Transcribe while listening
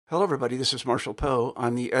Hello, everybody. This is Marshall Poe.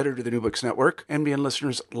 I'm the editor of the New Books Network. NBN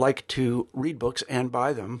listeners like to read books and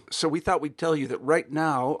buy them. So we thought we'd tell you that right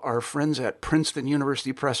now, our friends at Princeton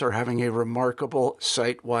University Press are having a remarkable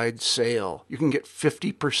site-wide sale. You can get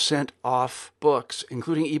 50% off books,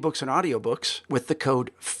 including ebooks and audiobooks, with the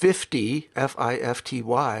code 50,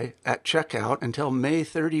 F-I-F-T-Y, at checkout until May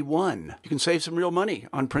 31. You can save some real money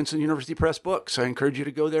on Princeton University Press books. I encourage you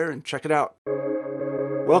to go there and check it out.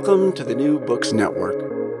 Welcome to the New Books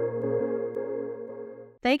Network.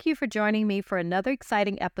 Thank you for joining me for another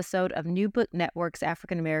exciting episode of New Book Network's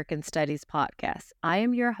African American Studies podcast. I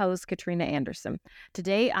am your host, Katrina Anderson.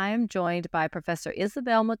 Today, I am joined by Professor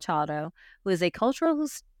Isabel Machado, who is a cultural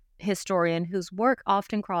historian whose work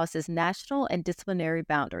often crosses national and disciplinary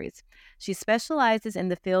boundaries. She specializes in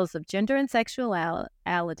the fields of gender and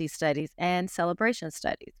sexuality studies and celebration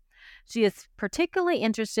studies. She is particularly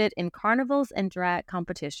interested in carnivals and drag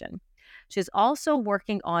competition. She is also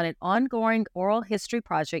working on an ongoing oral history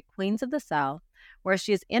project, Queens of the South, where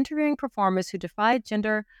she is interviewing performers who defy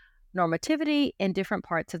gender normativity in different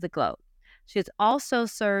parts of the globe. She also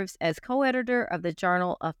serves as co-editor of the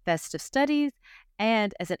Journal of Festive Studies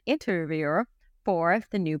and as an interviewer for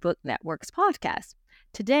the New Book Network's podcast.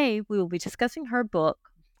 Today, we will be discussing her book,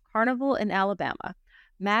 Carnival in Alabama,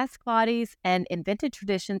 Masked Bodies and Invented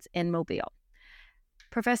Traditions in Mobile.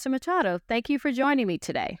 Professor Machado, thank you for joining me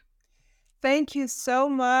today. Thank you so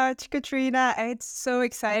much, Katrina. It's so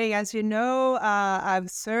exciting. As you know, I've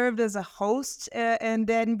served as a host in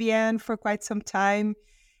the NBN for quite some time.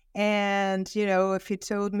 And, you know, if you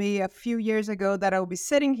told me a few years ago that I would be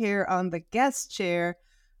sitting here on the guest chair,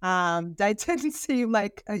 that didn't seem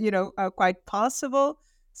like, quite possible.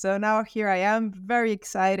 So now here I am, very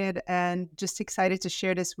excited and just excited to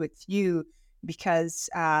share this with you because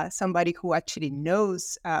somebody who actually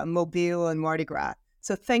knows Mobile and Mardi Gras.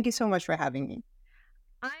 So thank you so much for having me.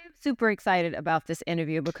 I am super excited about this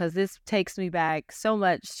interview because this takes me back so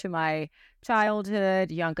much to my childhood,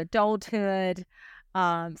 young adulthood.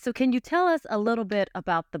 So can you tell us a little bit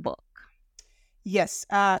about the book? Yes.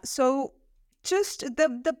 So just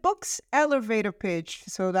the book's elevator pitch,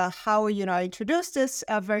 so that how I introduced this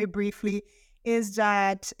very briefly, is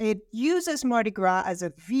that it uses Mardi Gras as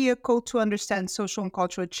a vehicle to understand social and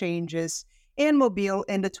cultural changes in Mobile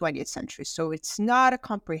in the 20th century. So it's not a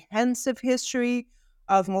comprehensive history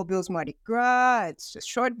of Mobile's Mardi Gras. It's a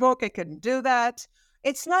short book. I couldn't do that.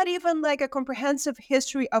 It's not even like a comprehensive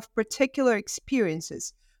history of particular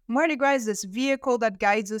experiences. Mardi Gras is this vehicle that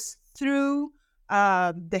guides us through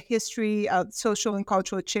the history of social and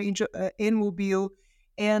cultural change in Mobile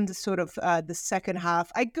and sort of the second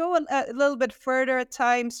half. I go a little bit further at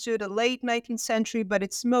times to the late 19th century, but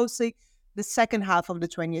it's mostly the second half of the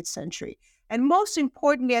 20th century. And most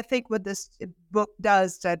importantly, I think what this book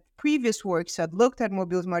does that previous works that looked at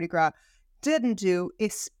Mobile's Mardi Gras didn't do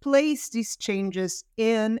is place these changes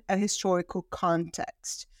in a historical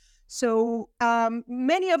context. So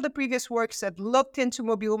many of the previous works that looked into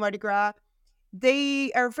Mobile Mardi Gras,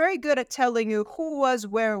 they are very good at telling you who was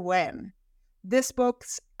where when. This book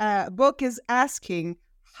is asking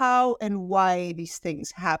how and why these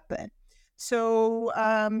things happen. So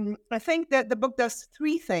I think that the book does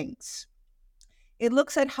three things. It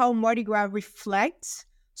looks at how Mardi Gras reflects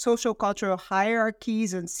social cultural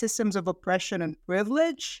hierarchies and systems of oppression and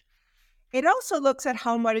privilege. It also looks at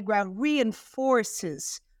how Mardi Gras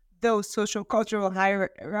reinforces those social cultural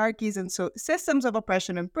hierarchies and systems of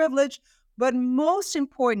oppression and privilege. But most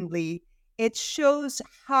importantly, it shows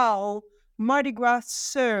how Mardi Gras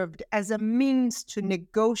served as a means to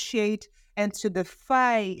negotiate and to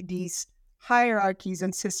defy these hierarchies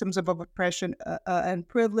and systems of oppression and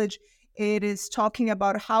privilege. It is talking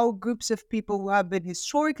about how groups of people who have been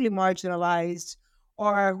historically marginalized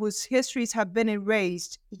or whose histories have been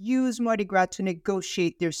erased use Mardi Gras to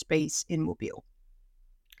negotiate their space in Mobile.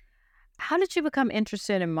 How did you become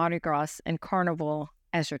interested in Mardi Gras and Carnival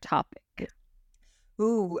as your topic?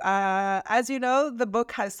 As you know, the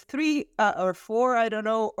book has 3 or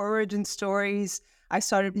 4, origin stories. I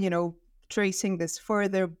started, tracing this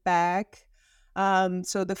further back.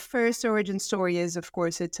 So the first origin story is, of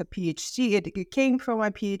course, it's a PhD. It came from my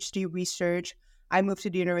PhD research. I moved to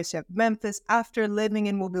the University of Memphis after living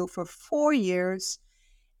in Mobile for 4 years.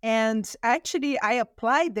 And actually, I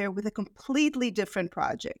applied there with a completely different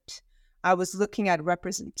project. I was looking at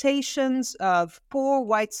representations of poor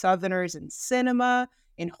white Southerners in cinema,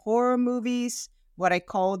 in horror movies, what I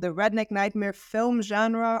call the redneck nightmare film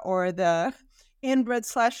genre or the inbred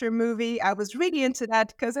slasher movie. I was really into that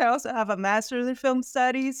because I also have a master's in film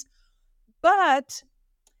studies. But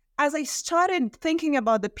as I started thinking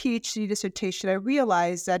about the PhD dissertation, I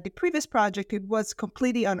realized that the previous project, it was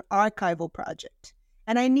completely an archival project.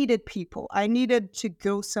 And I needed people. I needed to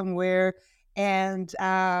go somewhere and,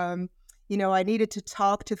 I needed to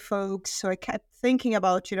talk to folks. So I kept thinking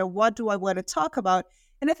about, what do I want to talk about?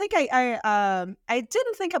 And I think I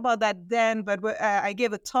didn't think about that then, but I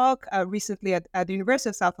gave a talk recently at the University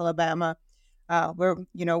of South Alabama, where,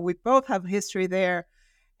 we both have history there.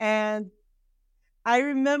 And I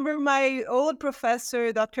remember my old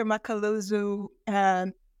professor, Dr. Macaluso.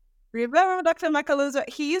 Remember Dr. Macaluso?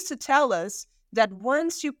 He used to tell us that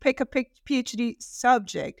once you pick a PhD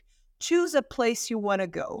subject, choose a place you want to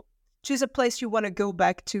go. Choose a place you want to go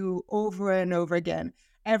back to over and over again.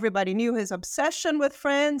 Everybody knew his obsession with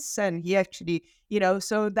France, and he actually,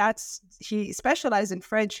 so he specialized in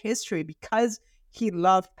French history because he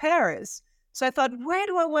loved Paris. So I thought, where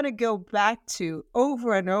do I want to go back to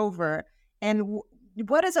over and over? And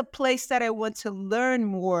what is a place that I want to learn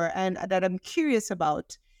more and that I'm curious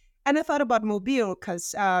about? And I thought about Mobile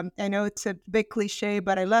because I know it's a big cliche,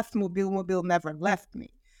 but I left Mobile. Mobile never left me.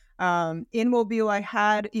 In Mobile, I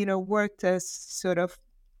had, worked as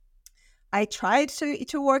I tried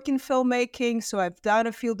to work in filmmaking. So I've done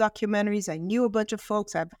a few documentaries. I knew a bunch of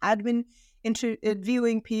folks. I've been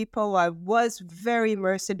interviewing people. I was very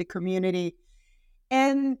immersed in the community.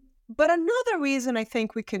 But another reason I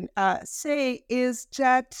think we can say is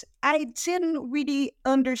that I didn't really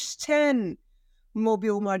understand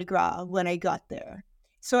Mobile Mardi Gras when I got there.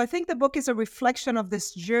 So I think the book is a reflection of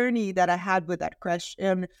this journey that I had with that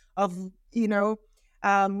question of,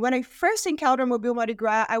 when I first encountered Mobile Mardi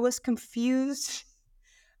Gras, I was confused.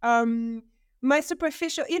 My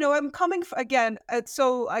superficial, I'm coming again.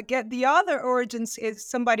 So I get the other origins is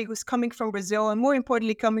somebody who's coming from Brazil and more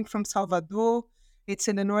importantly, coming from Salvador. It's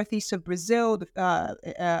in the northeast of Brazil.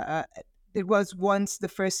 It was once the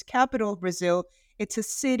first capital of Brazil. It's a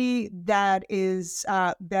city that is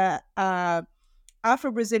the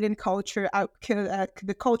Afro-Brazilian culture,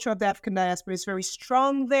 the culture of the African diaspora is very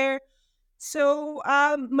strong there. So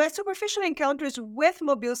my superficial encounters with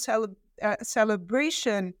Mobile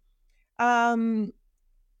celebration, it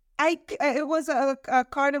was a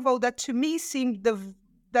carnival that to me seemed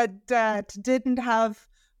that didn't have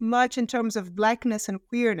much in terms of Blackness and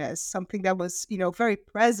queerness, something that was, very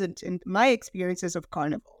present in my experiences of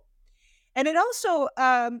Carnival. And it also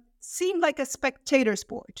seemed like a spectator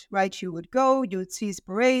sport, right? You would go, you would see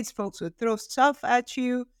parades, folks would throw stuff at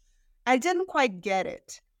you. I didn't quite get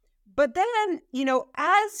it. But then,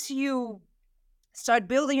 as you start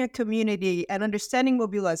building a community and understanding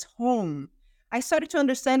Mobile as home, I started to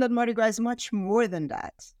understand that Mardi Gras is much more than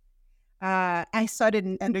that. I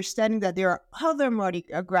started understanding that there are other Mardi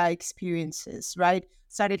Gras experiences, right?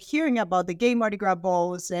 Started hearing about the gay Mardi Gras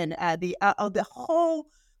balls and the whole,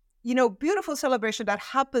 beautiful celebration that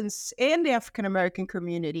happens in the African American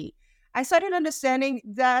community. I started understanding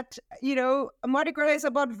that, Mardi Gras is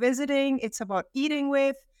about visiting, it's about eating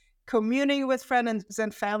with, communing with friends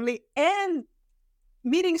and family, and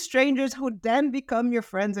meeting strangers who then become your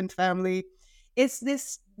friends and family. It's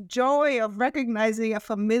this joy of recognizing a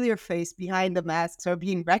familiar face behind the masks or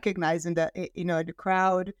being recognized in the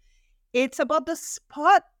crowd. It's about the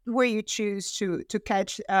spot where you choose to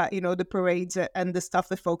catch, the parades and the stuff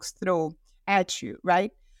that folks throw at you,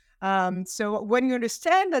 right? So when you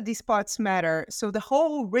understand that these spots matter, so the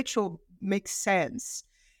whole ritual makes sense.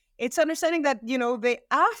 It's understanding that, the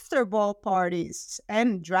after ball parties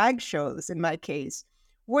and drag shows, in my case,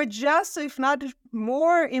 were just, if not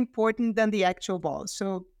more important than the actual ball.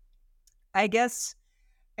 So I guess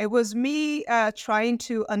it was me trying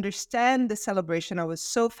to understand the celebration I was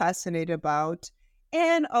so fascinated about,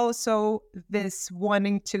 and also this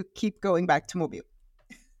wanting to keep going back to Mobile.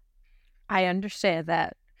 I understand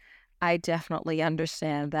that. I definitely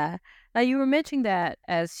understand that. Now, you were mentioning that,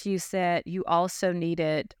 as you said, you also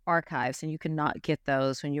needed archives, and you could not get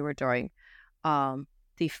those when you were doing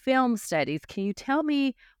the film studies. Can you tell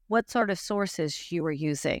me what sort of sources you were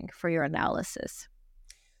using for your analysis?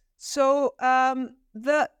 So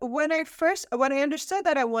when I understood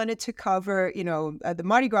that I wanted to cover, the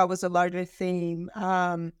Mardi Gras was a larger theme,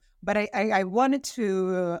 but I wanted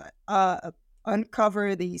to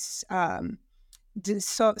uncover these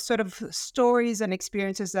sort of stories and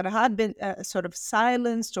experiences that had been sort of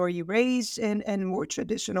silenced or erased in more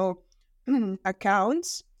traditional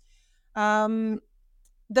accounts.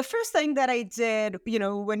 The first thing that I did,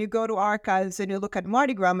 when you go to archives and you look at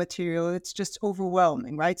Mardi Gras material, it's just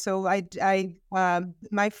overwhelming, right? So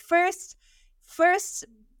my first,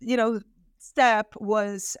 step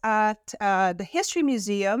was at the History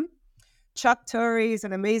Museum. Chuck Torrey is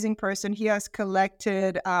an amazing person. He has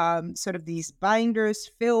collected sort of these binders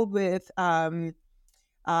filled with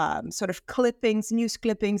sort of clippings, news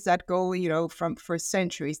clippings that go, from for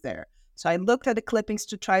centuries there. So I looked at the clippings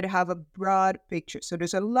to try to have a broad picture. So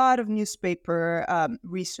there's a lot of newspaper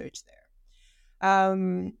research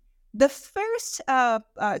there. The first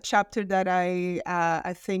chapter that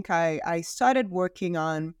I think I started working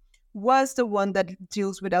on was the one that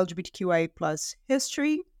deals with LGBTQIA plus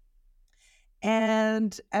history.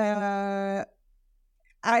 And very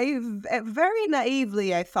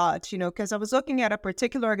naively, I thought, because I was looking at a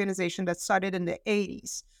particular organization that started in the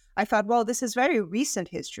 80s. I thought, well, this is very recent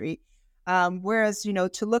history. Whereas,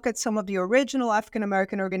 to look at some of the original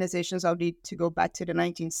African-American organizations, I'll need to go back to the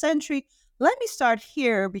 19th century. Let me start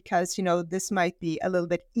here because, this might be a little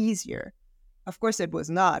bit easier. Of course, it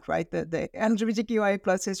was not, right? The LGBTQIA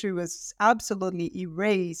plus history was absolutely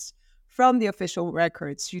erased from the official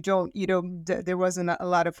records. There wasn't a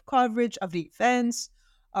lot of coverage of the events,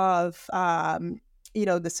 of,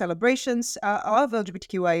 the celebrations of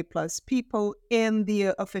LGBTQIA plus people in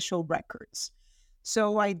the official records.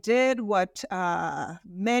 So I did what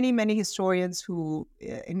many, many historians who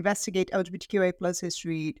investigate LGBTQIA plus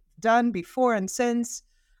history done before and since.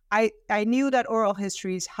 I knew that oral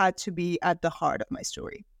histories had to be at the heart of my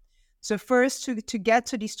story. So first, to get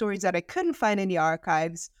to these stories that I couldn't find in the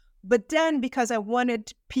archives, but then because I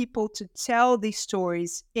wanted people to tell these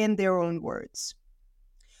stories in their own words.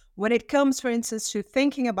 When it comes, for instance, to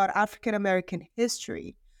thinking about African-American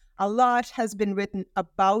history, a lot has been written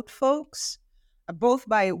about folks, both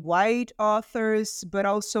by white authors, but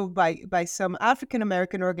also by some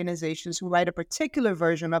African-American organizations who write a particular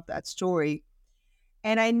version of that story.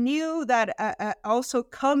 And I knew that also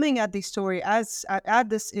coming at this story at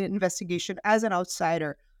this investigation as an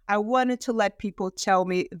outsider, I wanted to let people tell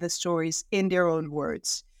me the stories in their own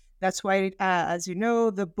words. That's why, as you know,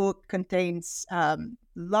 the book contains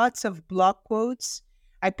lots of block quotes.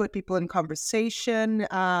 I put people in conversation.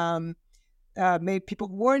 Maybe people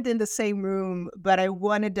weren't in the same room, but I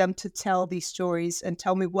wanted them to tell these stories and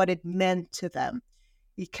tell me what it meant to them.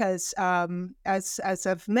 Because as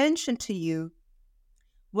I've mentioned to you,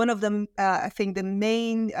 one of them, I think the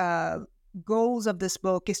main goals of this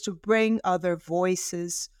book is to bring other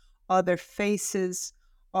voices, other faces,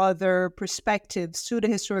 other perspectives to the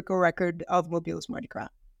historical record of Mobile's Mardi Gras.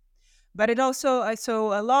 But it also, I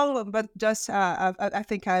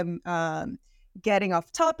think I'm getting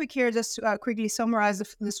off topic here. Just to quickly summarize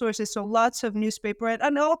the sources. So lots of newspaper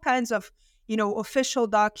and all kinds of, official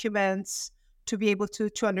documents to be able to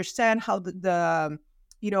understand how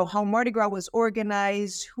how Mardi Gras was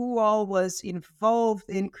organized, who all was involved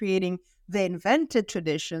in creating the invented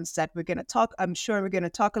traditions that we're going to talk. I'm sure we're going to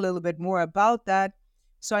talk a little bit more about that.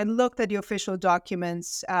 So I looked at the official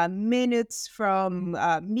documents, minutes from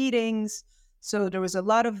meetings. So there was a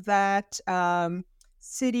lot of that.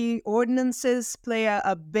 City ordinances play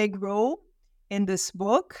a big role in this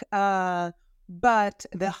book. But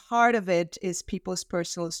the heart of it is people's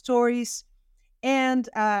personal stories. And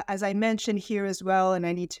as I mentioned here as well, and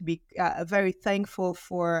I need to be very thankful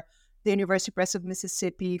for the University Press of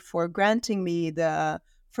Mississippi for granting me the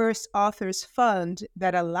first authors fund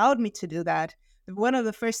that allowed me to do that. One of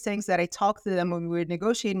the first things that I talked to them when we were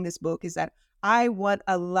negotiating this book is that I want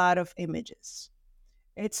a lot of images.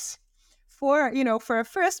 It's for a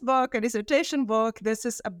first book, a dissertation book, this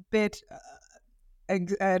is a bit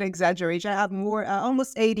an exaggeration. I have more,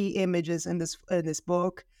 almost 80 images in this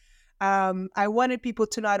book. I wanted people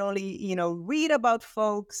to not only, read about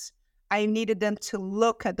folks, I needed them to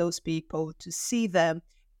look at those people, to see them,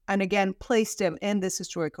 and again, place them in this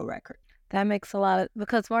historical record. That makes a lot of,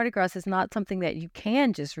 because Mardi Gras is not something that you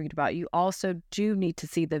can just read about. You also do need to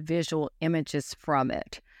see the visual images from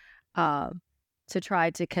it to try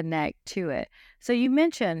to connect to it. So you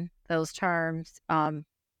mentioned those terms,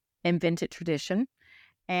 invented tradition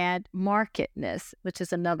and marketness, which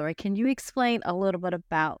is another one. Can you explain a little bit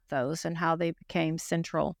about those and how they became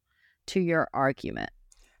central to your argument?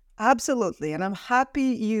 Absolutely. And I'm happy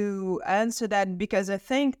you answered that because I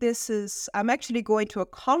think I'm actually going to a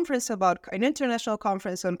conference an international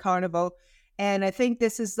conference on Carnival. And I think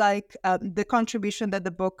this is like the contribution that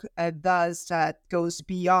the book does that goes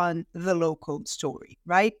beyond the local story,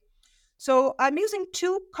 right? So I'm using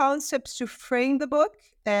two concepts to frame the book.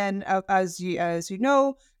 And as you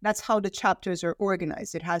know, that's how the chapters are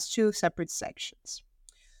organized. It has two separate sections.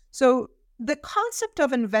 So the concept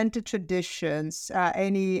of invented traditions,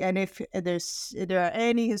 if there are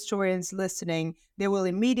any historians listening, they will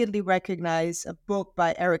immediately recognize a book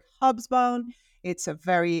by Eric Hobsbawm. It's a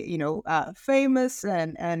very, famous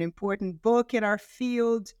and important book in our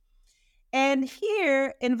field. And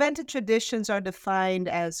here, invented traditions are defined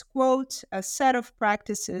as, quote, a set of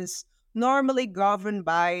practices normally governed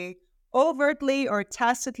by overtly or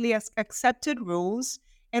tacitly accepted rules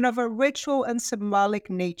and of a ritual and symbolic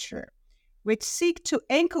nature, which seek to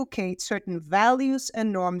inculcate certain values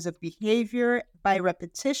and norms of behavior by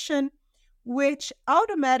repetition, which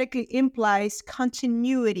automatically implies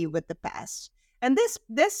continuity with the past. And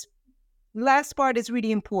this last part is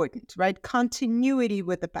really important, right? Continuity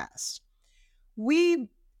with the past. We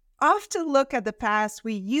often look at the past,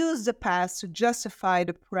 we use the past to justify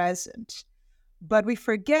the present, but we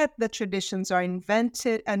forget that traditions are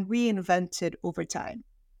invented and reinvented over time.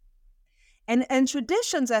 And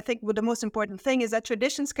traditions, I think, what the most important thing is that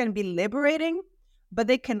traditions can be liberating, but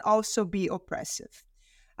they can also be oppressive.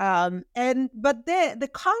 But the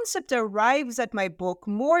concept arrives at my book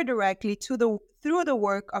more directly through the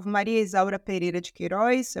work of Maria Isaura Pereira de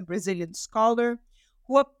Queiroz, a Brazilian scholar,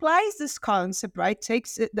 who applies this concept, right?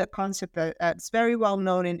 Takes the concept that's very well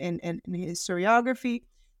known in historiography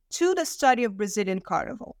to the study of Brazilian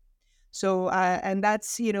Carnival. So, and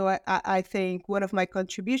that's, I think one of my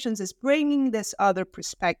contributions is bringing this other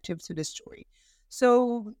perspective to the story.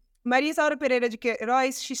 So, Maria Isaura Pereira de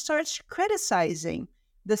Queiroz, she starts criticizing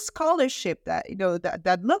the scholarship that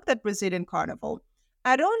looked at Brazilian Carnival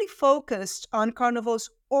had only focused on Carnival's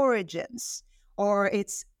origins or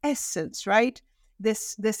its essence, right?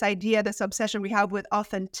 This idea, this obsession we have with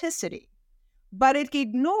authenticity, but it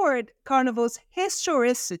ignored Carnival's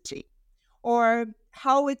historicity, or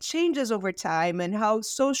how it changes over time and how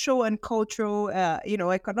social and cultural,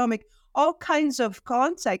 economic, all kinds of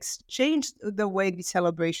contexts change the way these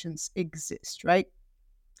celebrations exist, right?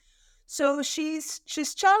 So she's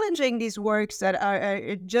challenging these works that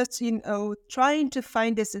are just trying to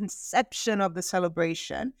find this inception of the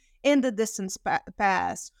celebration in the distant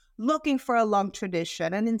past, looking for a long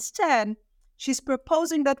tradition, and instead she's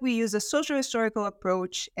proposing that we use a social historical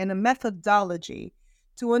approach and a methodology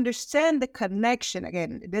to understand the connection.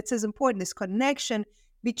 Again, this is important. This connection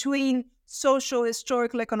between social,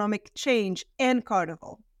 historical, economic change and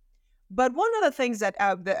Carnival. But one of the things that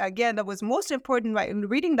was most important, right, in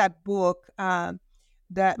reading that book,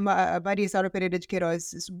 that Maria Isaura Pereira de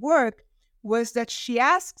Queiroz's work, was that she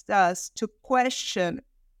asked us to question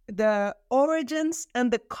the origins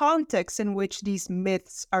and the context in which these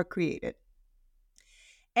myths are created.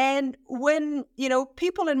 And when,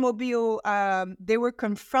 people in Mobile, they were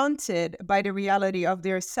confronted by the reality of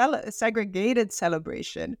their segregated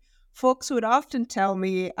celebration, folks would often tell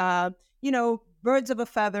me, birds of a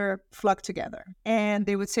feather flock together. And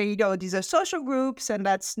they would say, these are social groups, and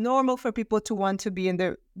that's normal for people to want to be in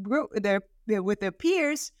their group, with their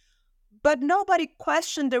peers. But nobody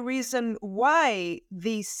questioned the reason why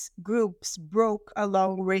these groups broke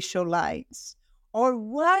along racial lines, or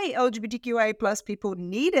why LGBTQIA plus people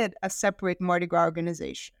needed a separate Mardi Gras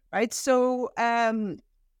organization, right? So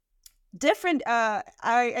different,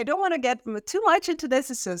 I don't want to get too much into this.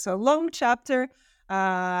 It's a long chapter.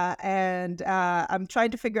 And I'm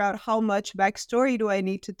trying to figure out how much backstory do I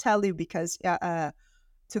need to tell you, because to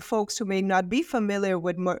folks who may not be familiar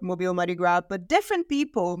with Mobile Mardi Gras, but different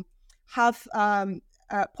people have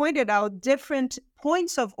pointed out different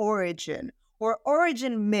points of origin or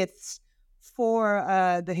origin myths for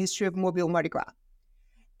the history of Mobile Mardi Gras.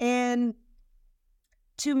 And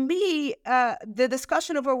to me, the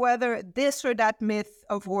discussion over whether this or that myth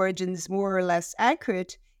of origin is more or less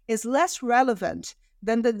accurate is less relevant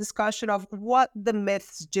than the discussion of what the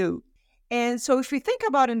myths do. And so if we think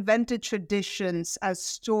about invented traditions as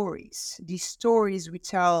stories, these stories we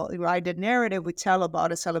tell, right, the narrative we tell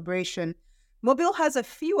about a celebration, Mobile has a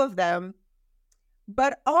few of them,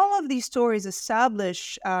 but all of these stories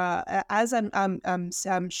establish, as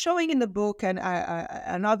I'm showing in the book, and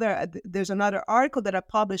there's another article that I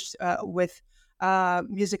published with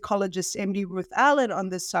musicologist Emily Ruth Allen on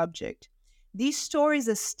this subject. These stories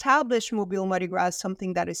establish Mobile Mardi Gras as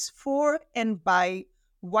something that is for and by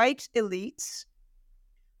white elites,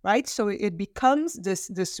 right? So it becomes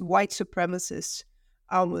this white supremacist,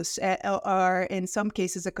 almost, or in some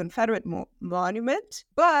cases a Confederate monument.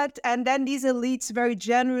 And then these elites very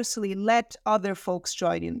generously let other folks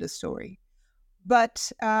join in the story.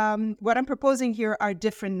 But what I'm proposing here are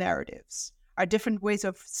different narratives, are different ways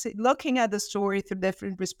of looking at the story through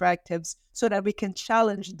different perspectives, so that we can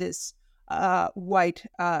challenge this white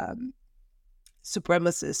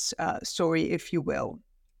supremacist story, if you will.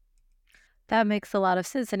 That makes a lot of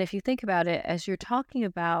sense. And if you think about it, as you're talking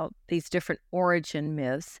about these different origin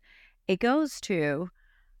myths, it goes to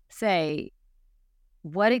say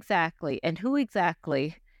what exactly and who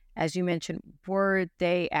exactly, as you mentioned, were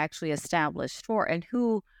they actually established for, and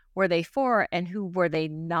who were they for and who were they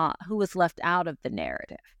not, who was left out of the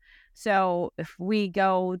narrative. So if we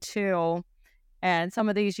go to, and some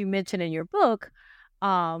of these you mentioned in your book,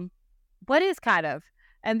 what is kind of,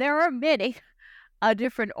 and there are many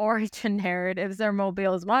different origin narratives, there are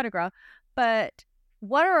Mobile's Mardi Gras, but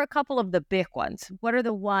what are a couple of the big ones? What are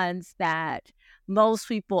the ones that most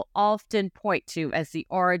people often point to as the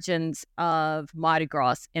origins of Mardi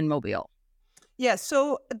Gras in Mobile? Yeah,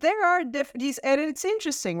 so there are these, and it's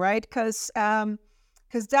interesting, right? Because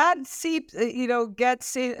that seeps,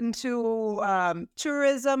 gets into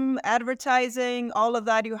tourism, advertising, all of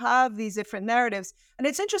that. You have these different narratives, and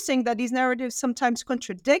it's interesting that these narratives sometimes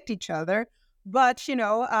contradict each other. But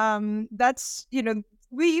that's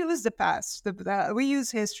we use the past, we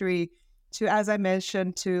use history to, as I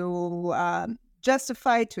mentioned, to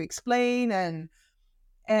justify, to explain,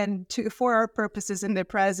 and to, for our purposes in the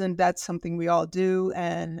present. That's something we all do,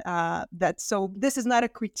 and so this is not a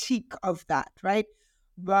critique of that, right?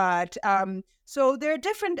 But so there are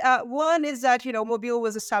different. One is that Mobile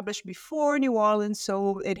was established before New Orleans,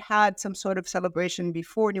 so it had some sort of celebration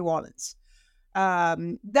before New Orleans.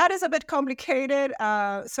 That is a bit complicated.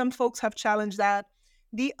 Some folks have challenged that.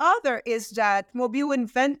 The other is that Mobile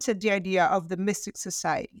invented the idea of the mystic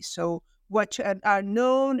society. So what are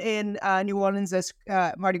known in New Orleans as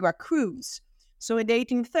Mardi Gras crews. So in the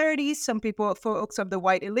 1830s, some folks of the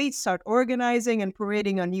white elite, start organizing and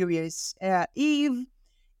parading on New Year's Eve.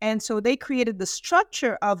 And so they created the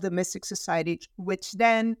structure of the mystic society, which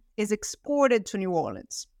then is exported to New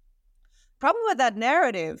Orleans. Problem with that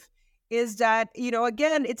narrative is that,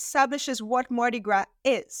 again, it establishes what Mardi Gras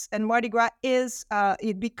is. And Mardi Gras is,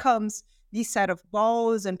 it becomes these set of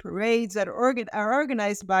balls and parades that are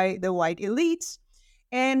organized by the white elites.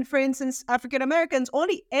 And for instance, African Americans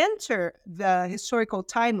only enter the historical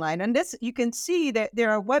timeline. And this, you can see that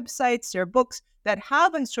there are websites, there are books that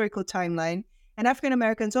have a historical timeline. And African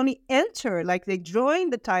Americans only enter, like they join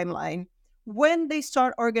the timeline, when they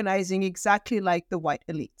start organizing exactly like the white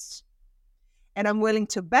elites. And I'm willing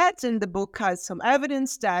to bet, and the book has some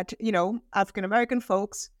evidence that, African American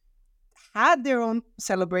folks had their own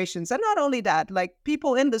celebrations. And not only that, like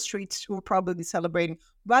people in the streets were probably celebrating,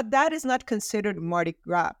 but that is not considered Mardi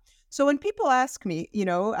Gras. So when people ask me,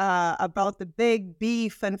 about the big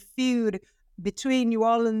beef and feud between New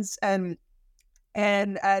Orleans and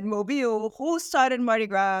Mobile, who started Mardi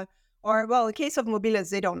Gras? Or, well, in case of Mobile,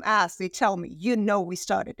 they don't ask, they tell me, we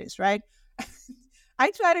started this, right?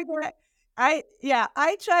 I try to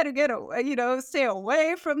get away, stay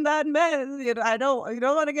away from that mess. You don't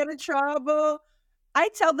want to get in trouble. I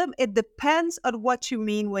tell them it depends on what you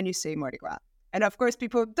mean when you say Mardi Gras. And of course,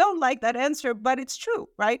 people don't like that answer, but it's true,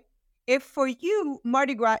 right? If for you,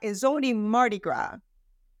 Mardi Gras is only Mardi Gras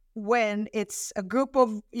when it's a group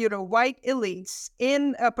of, white elites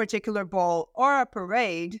in a particular ball or a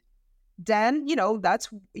parade, then, that's,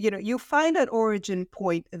 you find an origin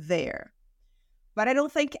point there. But I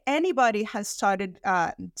don't think anybody has started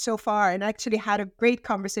so far, and actually had a great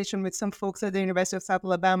conversation with some folks at the University of South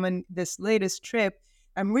Alabama in this latest trip.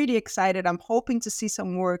 I'm really excited. I'm hoping to see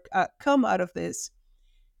some work come out of this.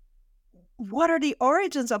 What are the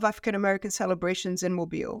origins of African American celebrations in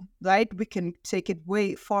Mobile, right? We can take it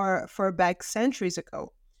way far back, centuries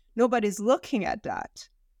ago. Nobody's looking at that.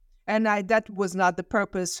 And that was not the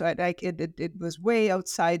purpose. Right? Like it was way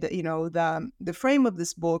outside the frame of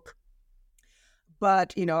this book.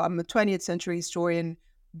 But, I'm a 20th century historian,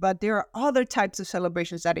 but there are other types of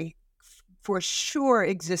celebrations that for sure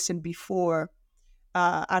existed before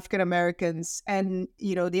African Americans. And,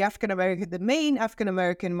 the main African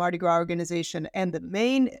American Mardi Gras organization and the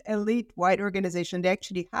main elite white organization, they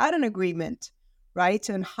actually had an agreement, right,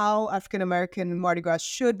 on how African American Mardi Gras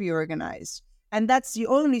should be organized. And that's the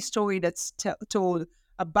only story that's told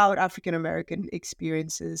about African American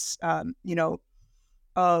experiences,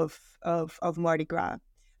 of Mardi Gras.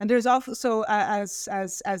 And there's also, as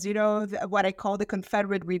what I call the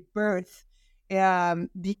Confederate rebirth,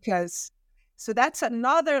 because, so that's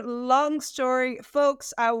another long story,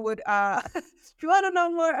 folks. I would, if you want to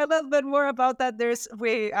know a little bit more about that,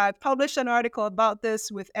 we published an article about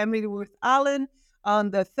this with Emily Worth Allen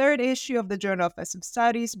on the 3rd issue of the Journal of Ethnic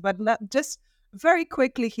Studies. But just very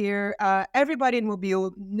quickly here, everybody in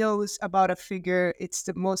Mobile knows about a figure. It's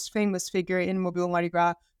the most famous figure in Mobile Mardi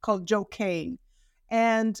Gras, called Joe Kane.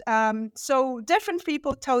 And so different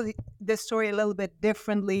people tell this story a little bit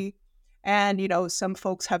differently. And, some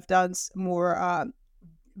folks have done more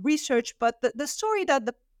research. But the story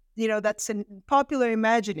that's in popular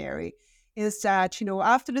imaginary is that,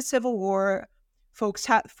 after the Civil War,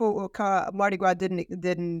 Mardi Gras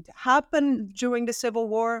didn't happen during the Civil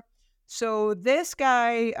War. So this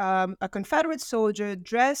guy, a Confederate soldier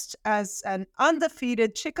dressed as an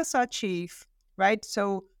undefeated Chickasaw chief, right?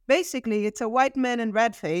 So basically, it's a white man in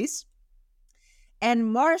red face,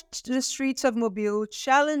 and marched the streets of Mobile,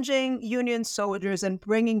 challenging Union soldiers and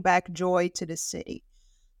bringing back joy to the city.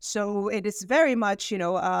 So it is very much, it's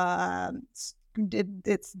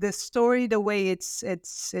the story, the way it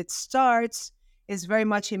starts is very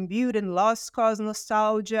much imbued in lost cause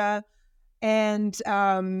nostalgia. And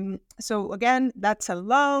so again, that's a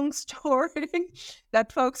long story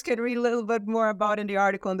that folks can read a little bit more about in the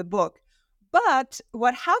article in the book. But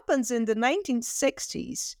what happens in the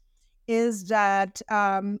 1960s is that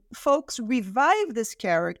folks revive this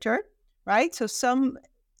character, right? So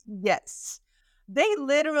yes, they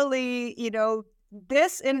literally, the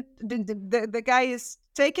guy is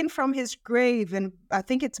taken from his grave, and I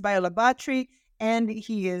think it's by a laboratory, and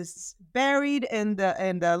he is buried in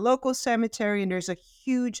the local cemetery, and there's a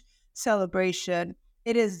huge celebration.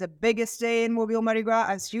 It is the biggest day in Mobile Mardi Gras,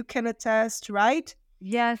 as you can attest, right?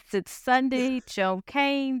 Yes, it's Sunday, Joe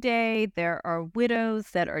Cane Day. There are widows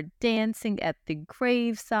that are dancing at the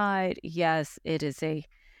graveside. Yes, it is a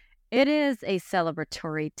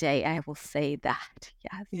celebratory day. I will say that.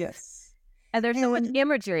 Yes. Yes. And there's so much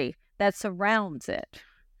imagery that surrounds it.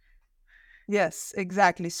 Yes,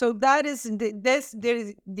 exactly. So that is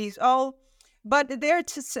there's these all, but there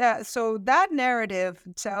to so that narrative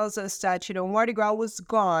tells us that Mardi Gras was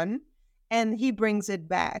gone, and he brings it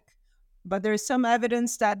back. But there's some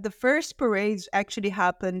evidence that the first parades actually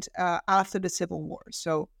happened after the Civil War.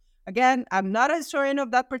 So again, I'm not a historian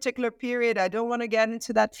of that particular period. I don't want to get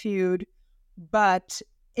into that feud, but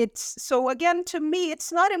again, to me,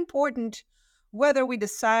 it's not important whether we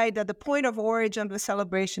decide that the point of origin of the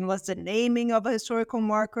celebration was the naming of a historical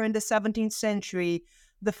marker in the 17th century,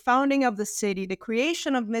 the founding of the city, the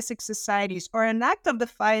creation of mystic societies, or an act of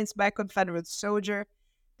defiance by a Confederate soldier.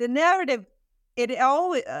 The narrative, it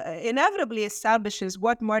always inevitably establishes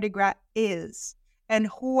what Mardi Gras is and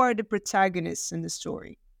who are the protagonists in the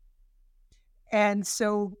story. And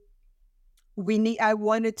so I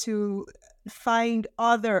wanted to find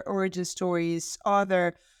other origin stories,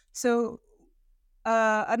 I'm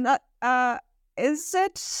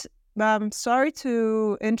sorry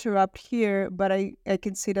to interrupt here, but I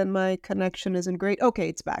can see that my connection isn't great. Okay,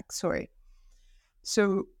 it's back. Sorry.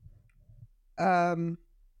 So, and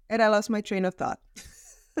I lost my train of thought.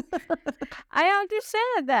 I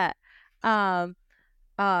understand that.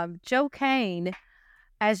 Joe Cane,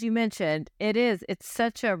 as you mentioned, it's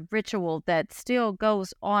such a ritual that still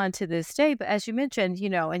goes on to this day. But as you mentioned,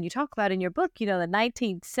 and you talk about in your book, the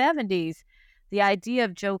 1970s, the idea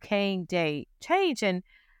of Joe Cane Day changed. And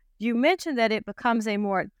you mentioned that it becomes a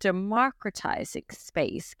more democratizing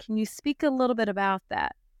space. Can you speak a little bit about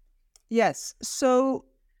that? Yes. So,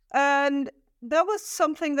 and that was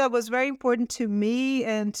something that was very important to me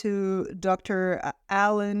and to Dr.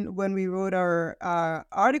 Allen when we wrote our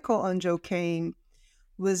article on Joe Cane,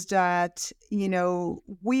 was that,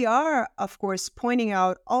 we are, of course, pointing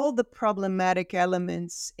out all the problematic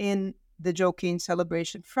elements in the Joe Cane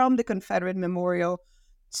celebration, from the Confederate memorial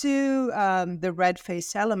to the red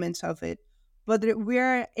face elements of it. But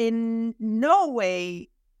we're in no way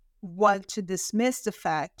want to dismiss the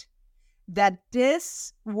fact that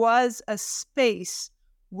this was a space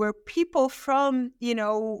where people from,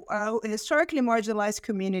 historically marginalized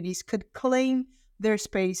communities could claim their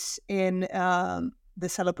space in the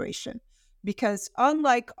celebration. Because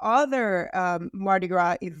unlike other Mardi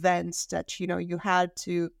Gras events that,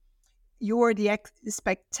 you were the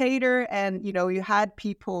spectator, and, you had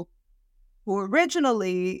people who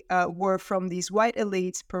originally were from these white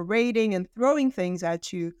elites parading and throwing things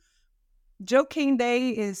at you. Joe Cane Day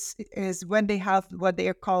is when they have what they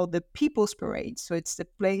are called the People's Parade. So it's the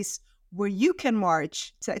place where you can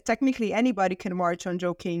march. Technically, anybody can march on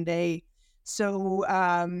Joe Cane Day. So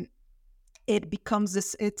it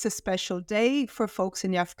becomes it's a special day for folks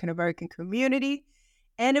in the African American community.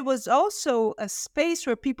 And it was also a space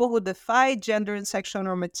where people who defied gender and sexual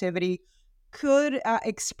normativity could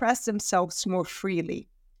express themselves more freely.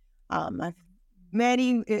 I've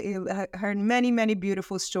heard many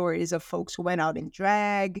beautiful stories of folks who went out in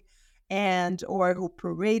drag or who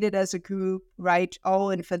paraded as a group, right?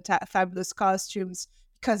 All in fabulous costumes,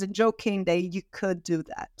 because in Joe Cane Day, you could do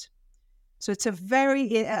that. So it's a very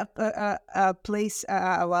place,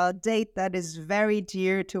 a date that is very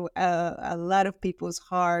dear to a lot of people's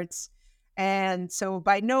hearts. And so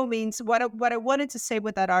by no means, what I wanted to say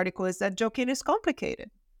with that article is that Joe Cane is complicated.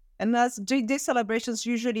 And as these celebrations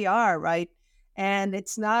usually are, right? And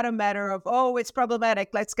it's not a matter of, it's problematic,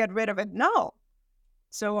 let's get rid of it. No.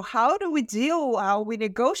 So how do we deal? How we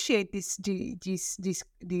negotiate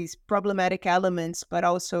these problematic elements? But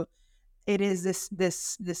also, it is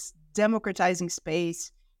this democratizing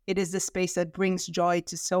space. It is the space that brings joy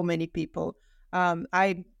to so many people.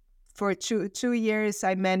 I for two years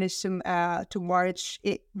I managed to march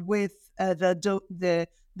it with the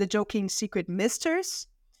Joking Secret Misters.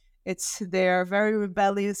 They're a very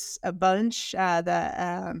rebellious bunch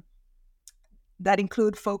that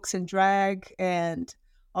include folks in drag, and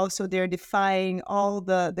also they're defying all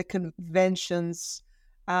the conventions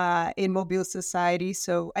in Mobile society.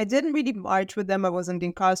 So I didn't really march with them. I wasn't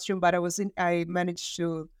in costume, but I managed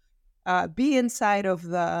to be inside of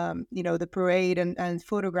the parade and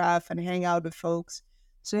photograph and hang out with folks.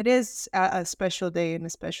 So it is a special day and a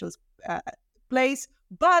special uh, place,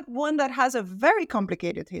 but one that has a very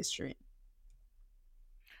complicated history.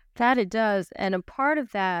 That it does. And a part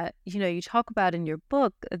of that, you talk about in your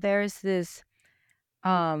book, there's this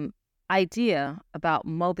um, idea about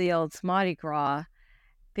Mobile's Mardi Gras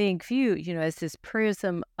being viewed, as this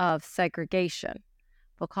prism of segregation,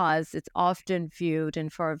 because it's often viewed,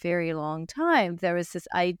 and for a very long time, there was this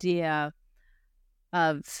idea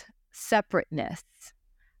of separateness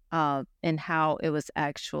in how it was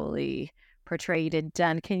actually portrayed and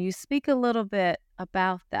done. Can you speak a little bit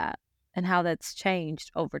about that and how that's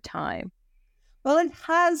changed over time? Well, it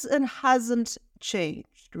has and hasn't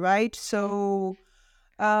changed, right? So,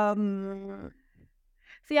 um,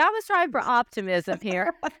 See, I was trying for optimism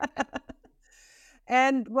here.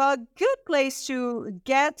 and well, good place to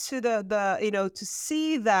get to to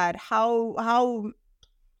see that how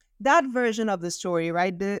that version of the story,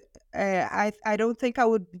 right? I don't think I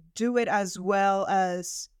would do it as well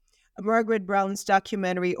as Margaret Brown's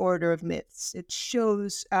documentary Order of Myths. It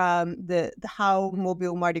shows the how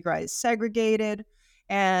Mobile Mardi Gras is segregated,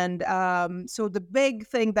 and so the big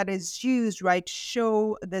thing that is used, right, to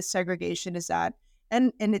show the segregation is that,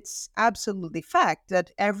 and it's absolutely fact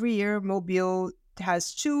that every year Mobile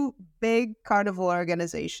has two big carnival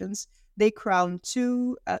organizations. They crown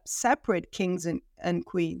two separate kings and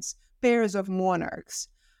queens, pairs of monarchs.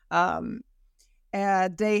 Um,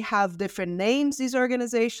 they have different names, these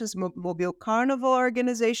organizations. Mobile Carnival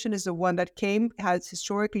organization is the one that has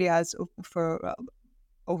historically, as for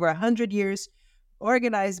over 100 years,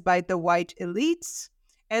 organized by the white elites.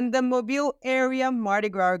 And the Mobile Area Mardi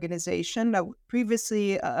Gras organization, that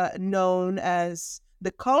previously known as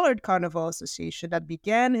the Colored Carnival Association, that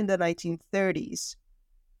began in the 1930s.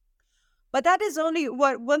 But that is only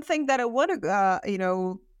one thing that I want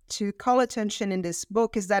to call attention in this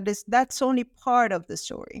book is that's only part of the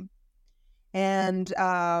story. And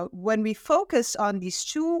when we focus on these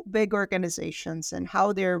two big organizations and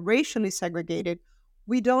how they're racially segregated,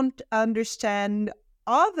 we don't understand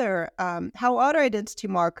how other identity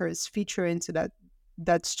markers feature into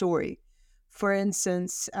that story. For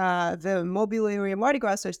instance, the Mobile Area Mardi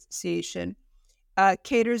Gras Association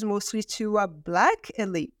caters mostly to a Black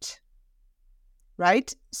elite,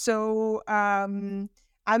 right? So I'm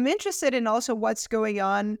interested in also what's going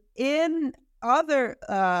on in other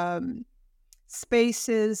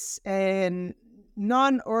spaces and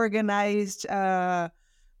non-organized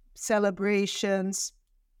celebrations,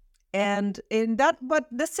 and in that, but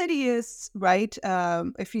the city is right.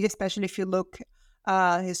 Especially if you look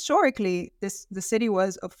historically, the city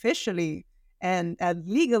was officially and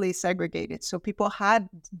legally segregated, so people had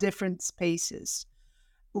different spaces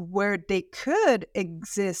where they could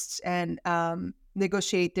exist and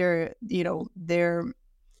negotiate their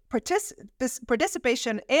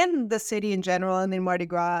participation in the city in general and in Mardi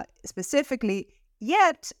Gras specifically.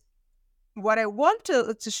 Yet, what I want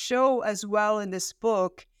to show as well in this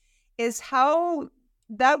book is how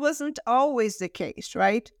that wasn't always the case,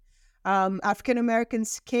 right? African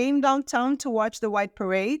Americans came downtown to watch the white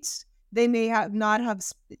parades. They may not have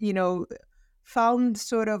found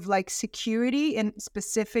sort of like security in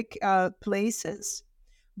specific places,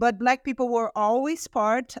 but Black people were always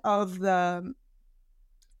part of the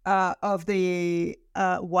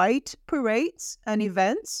white parades and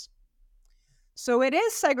events. So it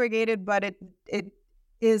is segregated, but it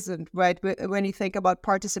isn't, right? When you think about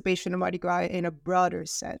participation in Mardi Gras in a broader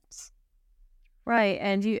sense. Right.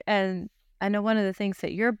 And I know one of the things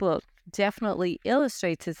that your book definitely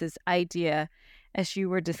illustrates is this idea, as you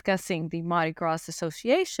were discussing the Mardi Gras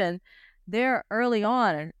Association, there early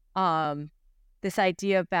on, this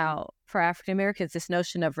idea about, for African Americans, this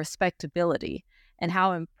notion of respectability and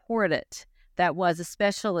how important that was,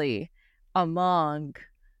 especially among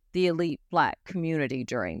the elite Black community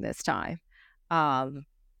during this time.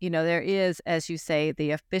 There is, as you say,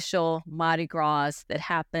 the official Mardi Gras that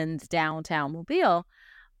happens downtown Mobile,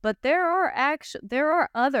 But there are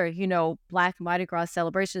other, Black Mardi Gras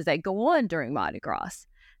celebrations that go on during Mardi Gras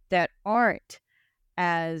that aren't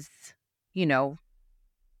as, you know,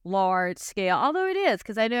 large scale, although it is,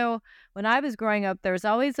 because I know when I was growing up, there was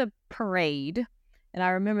always a parade, and I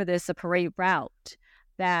remember there's a parade route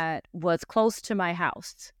that was close to my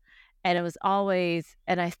house, and it was always,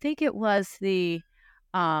 and I think it was the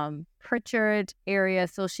Pritchard Area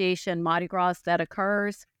Association Mardi Gras that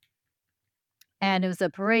occurs, and it was a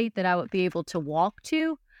parade that I would be able to walk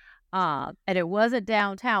to, and it wasn't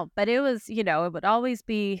downtown, but it was, it would always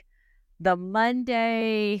be the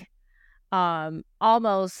Monday,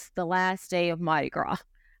 almost the last day of Mardi Gras.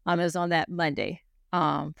 It was on that Monday,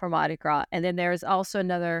 for Mardi Gras. And then there's also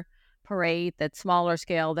another parade that's smaller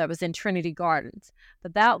scale that was in Trinity Gardens.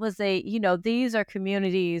 But that was these are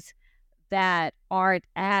communities that aren't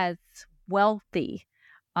as wealthy,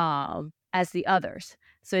 as the others.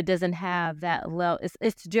 So it doesn't have that level.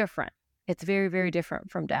 It's different. It's very, very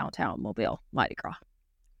different from downtown Mobile Mardi Gras.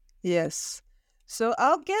 Yes. So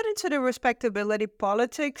I'll get into the respectability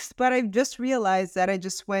politics, but I just realized that I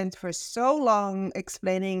just went for so long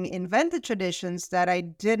explaining invented traditions that I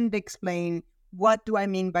didn't explain what do I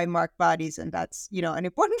mean by marked bodies, and that's, an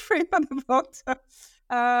important frame of the book. So,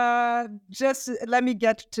 just let me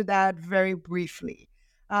get to that very briefly.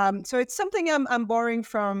 So it's something I'm borrowing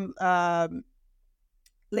from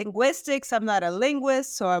linguistics. I'm not a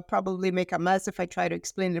linguist, so I'll probably make a mess if I try to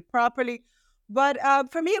explain it properly. But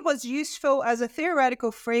for me, it was useful as a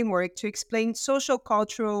theoretical framework to explain social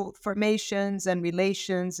cultural formations and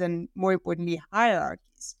relations, and more importantly,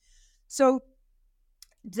 hierarchies. So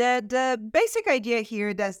the basic idea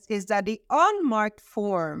here is that the unmarked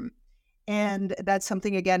form, and that's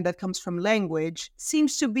something, again, that comes from language,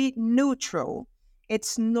 seems to be neutral.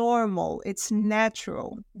 It's normal. It's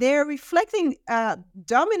natural. They're reflecting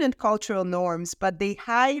dominant cultural norms, but they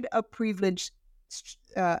hide a privileged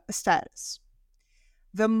status.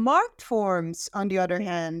 The marked forms, on the other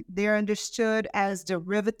hand, they're understood as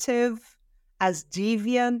derivative, as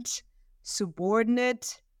deviant,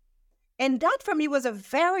 subordinate. And that, for me, was a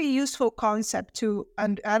very useful concept to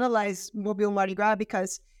analyze Mobile Mardi Gras,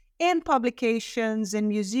 because in publications, in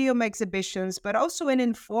museum exhibitions, but also in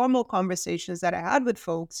informal conversations that I had with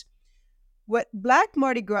folks, what Black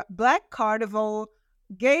Mardi Gras, Black Carnival,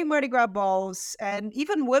 gay Mardi Gras balls, and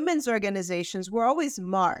even women's organizations were always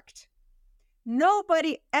marked.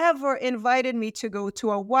 Nobody ever invited me to go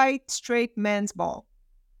to a white, straight men's ball.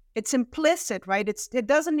 It's implicit, right? It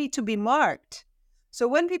doesn't need to be marked. So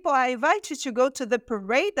when I invite you to go to the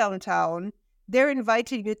parade downtown, they're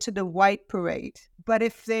inviting you to the white parade. But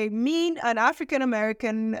if they mean an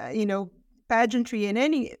African-American, pageantry in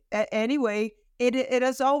any way, it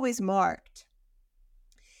is always marked.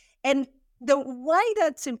 And why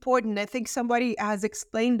that's important, I think somebody has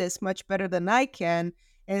explained this much better than I can,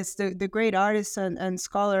 is the great artist and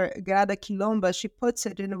scholar Grada Quilomba. She puts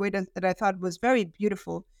it in a way that I thought was very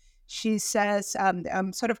beautiful. She says,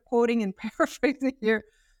 I'm sort of quoting and paraphrasing here,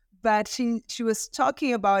 but she was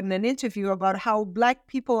talking about in an interview about how Black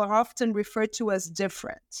people are often referred to as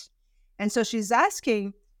different. And so she's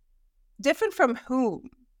asking, different from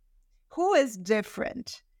whom? Who is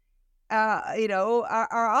different?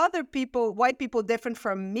 Are other people, white people, different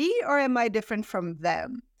from me, or am I different from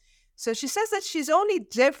them? So she says that she's only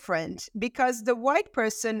different because the white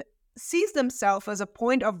person sees themselves as a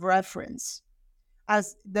point of reference,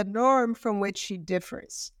 as the norm from which she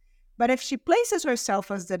differs. But if she places herself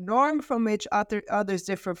as the norm from which others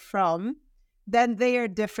differ from, then they are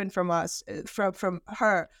different from us, from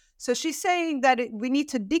her. So she's saying that we need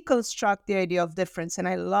to deconstruct the idea of difference, and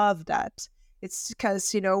I love that. It's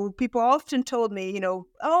because, people often told me,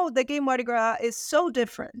 the gay Mardi Gras is so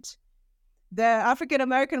different. The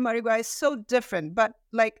African-American Mardi Gras is so different, but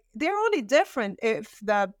they're only different if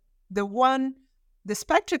the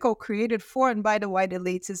spectacle created for and by the white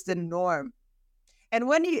elites is the norm. And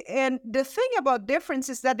the thing about difference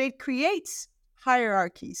is that it creates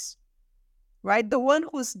hierarchies, right? The one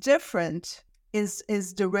who's different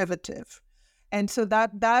is derivative. And so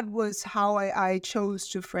that was how I chose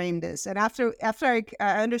to frame this. And after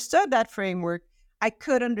I understood that framework, I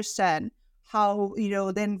could understand how,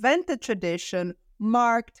 the invented tradition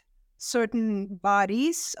marked certain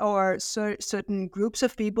bodies or certain groups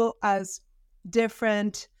of people as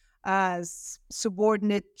different, as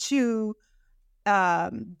subordinate to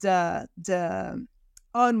the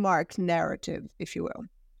unmarked narrative, if you will.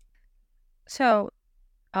 So,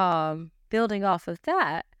 building off of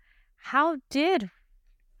that, how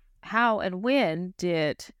and when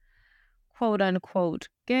did quote unquote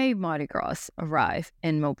gay Mardi Gras arrive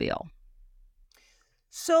in Mobile?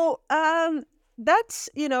 So that's,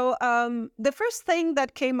 the first thing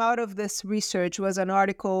that came out of this research was an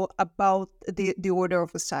article about the Order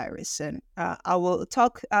of Osiris. And I will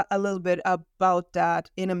talk a little bit about that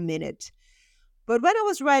in a minute. But when I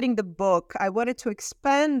was writing the book, I wanted to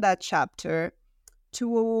expand that chapter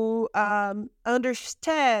to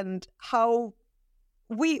understand how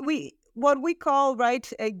what we call,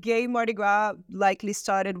 right, a gay Mardi Gras likely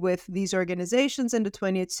started with these organizations in the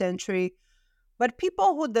 20th century. But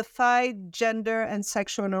people who defied gender and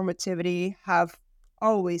sexual normativity have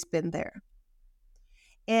always been there.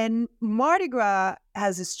 And Mardi Gras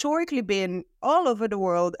has historically been all over the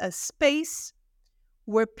world a space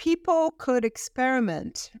where people could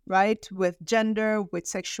experiment, right, with gender, with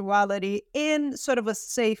sexuality in sort of a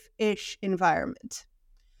safe-ish environment.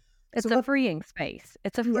 It's a freeing space.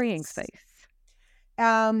 It's a freeing space.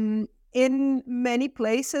 In many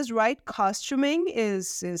places, right, costuming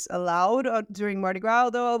is allowed during Mardi Gras,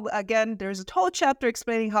 although, again, there's a whole chapter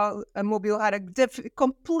explaining how Mobile had a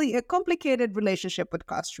complicated relationship with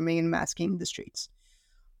costuming and masking in the streets.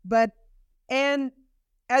 And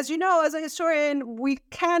as you know, as a historian, we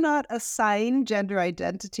cannot assign gender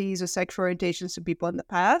identities or sexual orientations to people in the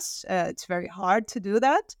past. It's very hard to do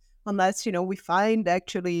that unless, we find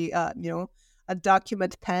actually, a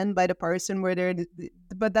document penned by the person where they're,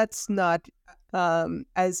 but that's not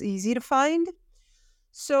as easy to find.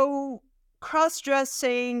 So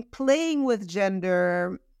cross-dressing, playing with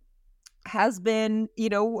gender has been,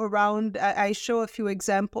 around. I show a few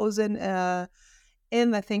examples in I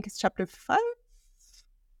think it's chapter 5.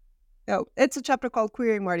 No, it's a chapter called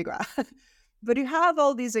Queering Mardi Gras. But you have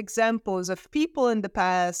all these examples of people in the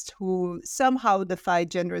past who somehow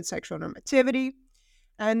defied gender and sexual normativity.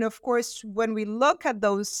 And of course, when we look at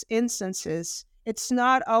those instances, it's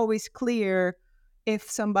not always clear if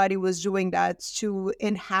somebody was doing that to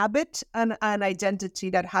inhabit an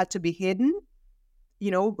identity that had to be hidden,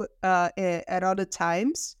 at other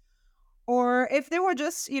times, or if they were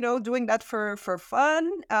just, doing that for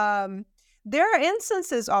fun. There are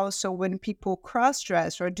instances also when people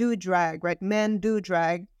cross-dress or do drag, right? Men do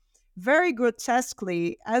drag very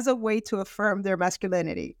grotesquely as a way to affirm their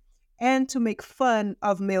masculinity and to make fun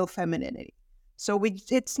of male femininity. So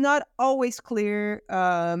it's not always clear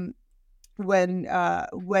when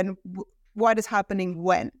what is happening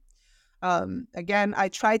when. Again, I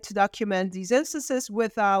try to document these instances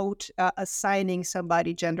without assigning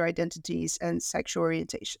somebody gender identities and sexual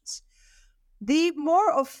orientations. The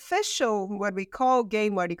more official, what we call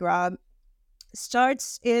gay Mardi Gras,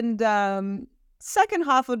 starts in the second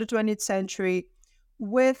half of the 20th century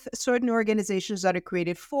with certain organizations that are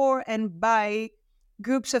created for and by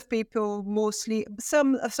groups of people, mostly.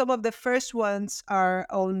 Some of the first ones are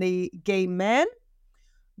only gay men,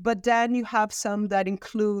 but then you have some that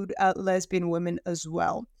include lesbian women as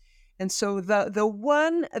well. And so the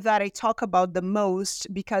one that I talk about the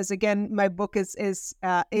most, because again, my book is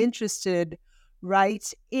interested,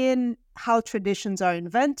 right, in how traditions are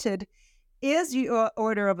invented, is the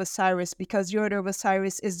Order of Osiris, because the Order of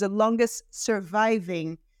Osiris is the longest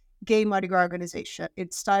surviving gay Mardi Gras organization.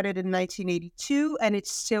 It started in 1982 and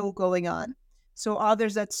it's still going on. So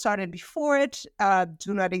others that started before it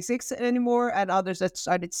do not exist anymore, and others that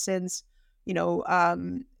started since, there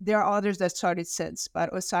are others that started since.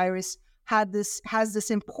 But Osiris has this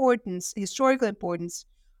importance, historical importance,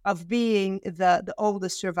 of being the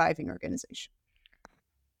oldest surviving organization.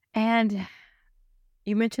 And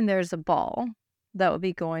you mentioned there's a ball that will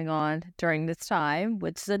be going on during this time,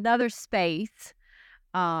 which is another space.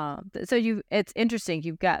 It's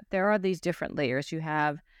interesting. There are these different layers. You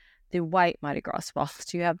have the white Mardi Gras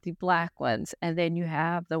balls, you have the black ones, and then you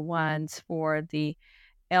have the ones for the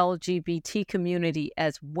LGBT community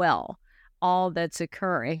as well. All that's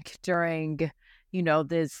occurring during,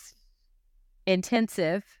 this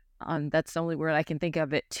intensive, that's the only word I can think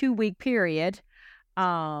of it, 2-week period.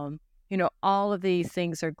 All of these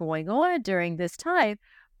things are going on during this time,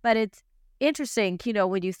 but it's interesting,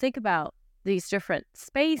 when you think about these different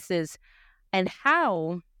spaces and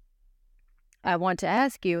how, I want to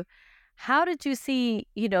ask you, how did you see,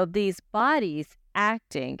 these bodies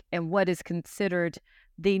acting in what is considered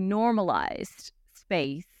the normalized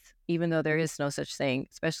space, even though there is no such thing,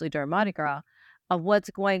 especially during Mardi Gras, of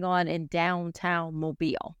what's going on in downtown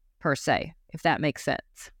Mobile, per se, if that makes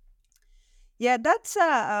sense? Yeah, that's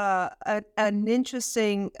an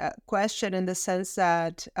interesting question in the sense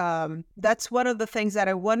that that's one of the things that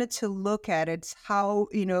I wanted to look at. It's how,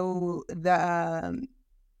 the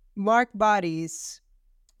marked bodies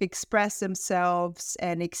express themselves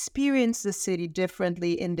and experience the city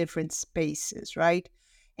differently in different spaces, right?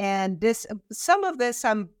 And some of this,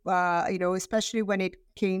 especially when it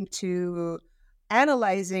came to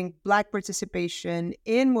analyzing Black participation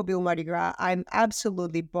in Mobile Mardi Gras, I'm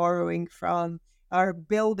absolutely borrowing from or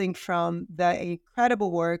building from the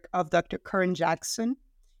incredible work of Dr. Kern Jackson.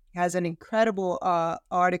 He has an incredible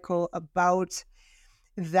article about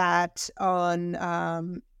that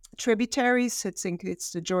on tributaries.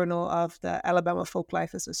 It's the journal of the Alabama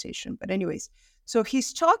Folklife Association. But anyways, so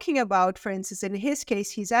he's talking about, for instance, in his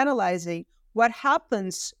case, he's analyzing what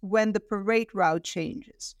happens when the parade route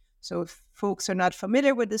changes. So if folks are not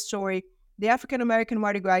familiar with the story, the African-American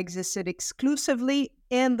Mardi Gras existed exclusively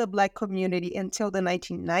in the Black community until the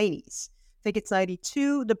 1990s. I think it's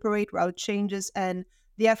 92, the parade route changes, and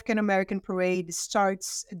the African-American parade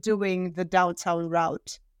starts doing the downtown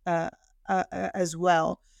route as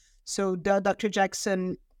well. So Dr.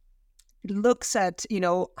 Jackson looks at,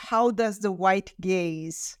 how does the white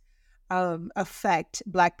gaze affect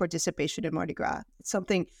Black participation in Mardi Gras? It's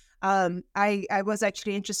something I was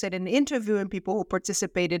actually interested in interviewing people who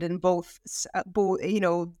participated in both,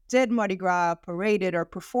 did Mardi Gras, paraded or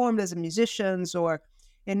performed as musicians or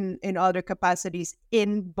in other capacities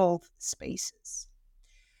in both spaces.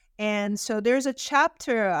 And so there's a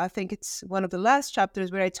chapter, I think it's one of the last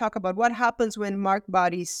chapters, where I talk about what happens when Mark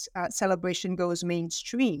Body's celebration goes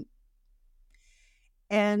mainstream.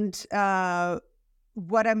 And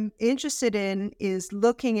what I'm interested in is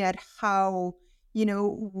looking at how,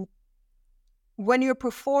 when you're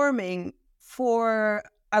performing for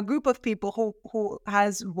a group of people who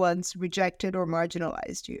has once rejected or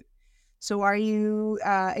marginalized you. So are you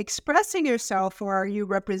expressing yourself, or are you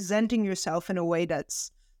representing yourself in a way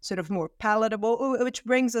that's sort of more palatable? Which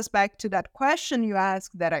brings us back to that question you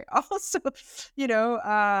asked that I also,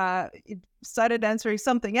 started answering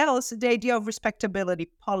something else, the idea of respectability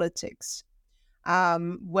politics.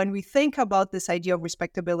 When we think about this idea of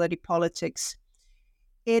respectability politics,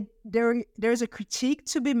 there's a critique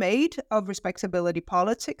to be made of respectability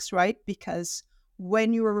politics, right? Because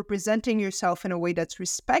when you are representing yourself in a way that's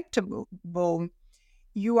respectable,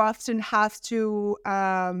 you often have to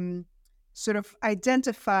sort of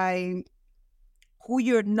identify who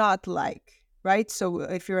you're not like, right? So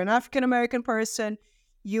if you're an African-American person,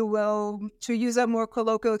 you will, to use a more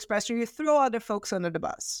colloquial expression, you throw other folks under the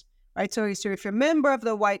bus, right? So if you're a member of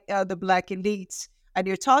the Black elites and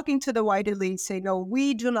you're talking to the white elites, say, no,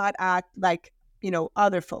 we do not act like,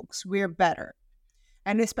 other folks. We're better.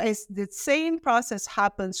 And the same process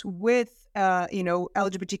happens with,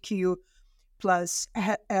 LGBTQ plus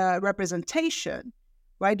representation,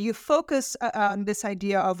 right? You focus on this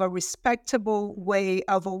idea of a respectable way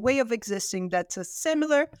of existing that's as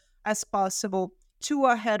similar as possible to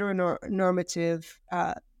a heteronormative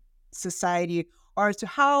society, or to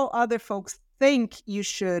how other folks think you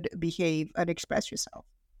should behave and express yourself.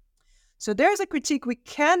 So there's a critique we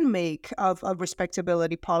can make of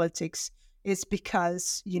respectability politics, is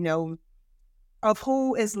because, of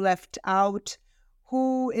who is left out,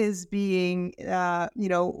 who is being,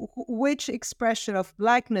 which expression of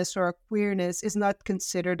Blackness or queerness is not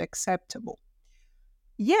considered acceptable.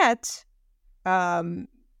 Yet,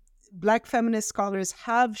 Black feminist scholars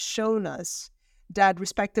have shown us that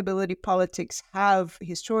respectability politics have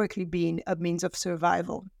historically been a means of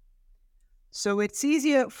survival. So it's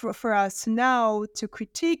easier for us now to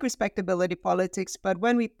critique respectability politics, but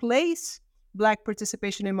when we place Black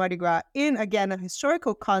participation in Mardi Gras in, again, a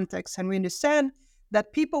historical context, and we understand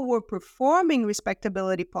that people were performing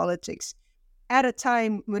respectability politics at a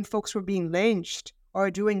time when folks were being lynched or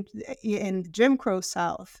doing in Jim Crow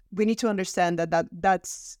South, we need to understand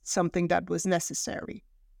that's something that was necessary,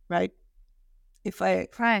 right? Right.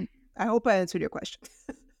 I hope I answered your question.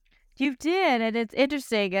 You did, and it's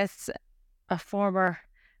interesting as a former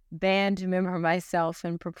band member myself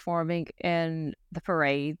and performing in the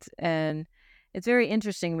parades, and it's very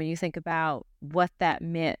interesting when you think about what that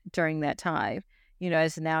meant during that time.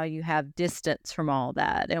 As now you have distance from all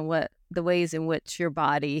that, and what the ways in which your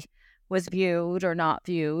body was viewed or not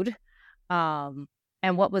viewed, and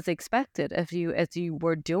what was expected of you as you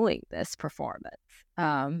were doing this performance,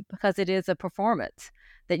 because it is a performance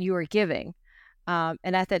that you are giving. And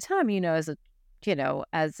at that time, as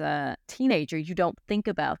a teenager, you don't think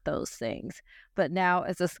about those things. But now,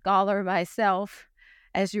 as a scholar myself,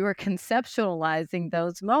 as you are conceptualizing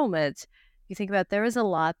those moments, you think about there is a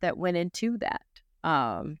lot that went into that,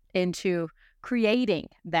 into creating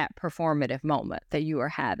that performative moment that you are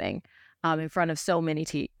having in front of so many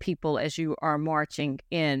people as you are marching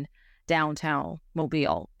in downtown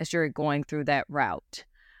Mobile, as you're going through that route.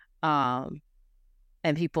 And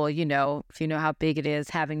people, if you know how big it is,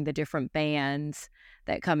 having the different bands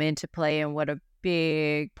that come into play and what a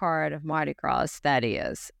big part of Mardi Gras that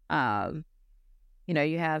is.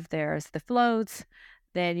 You have there's the floats,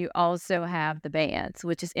 then you also have the bands,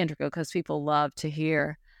 which is integral because people love to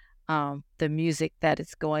hear the music that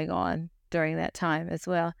is going on during that time as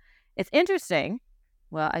well. It's interesting.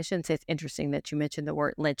 Well, I shouldn't say it's interesting that you mentioned the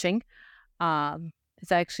word lynching.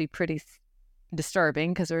 It's actually pretty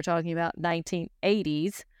disturbing because we're talking about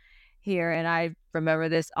 1980s here, and I remember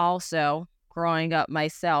this also growing up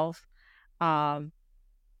myself. Um,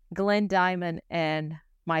 Glenn Diamond and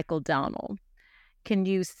Michael Donald. Can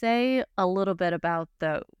you say a little bit about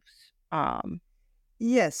those? Um,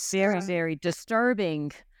 Yes. very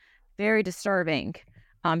disturbing, very disturbing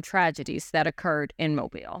tragedies that occurred in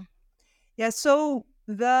Mobile. Yeah. So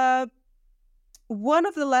the one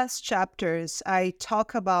of the last chapters, I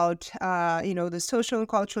talk about, the social and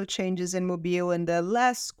cultural changes in Mobile in the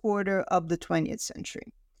last quarter of the 20th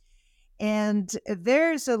century. And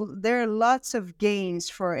there are lots of gains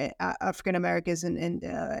for African Americans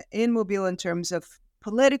in Mobile in terms of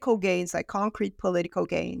political gains, like concrete political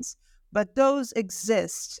gains. But those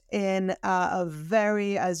exist in a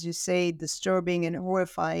very, as you say, disturbing and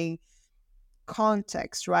horrifying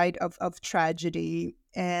context, right, of tragedy.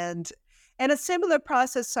 And a similar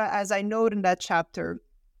process, as I note in that chapter,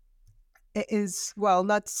 is, well,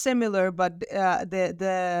 not similar, but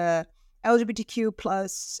the LGBTQ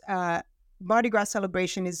plus Mardi Gras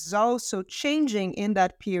celebration is also changing in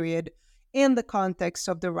that period in the context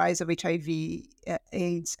of the rise of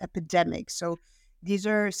HIV/AIDS epidemic. So these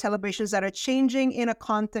are celebrations that are changing in a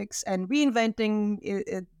context and reinventing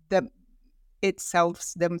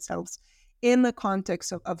themselves in the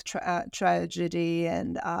context of tragedy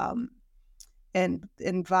and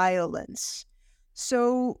violence.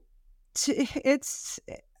 So it's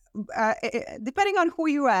depending on who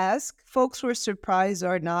you ask, folks were surprised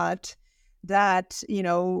or not that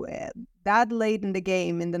that late in the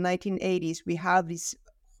game in the 1980s we have these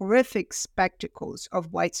horrific spectacles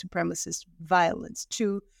of white supremacist violence,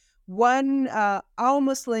 to one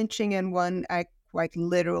almost lynching and one quite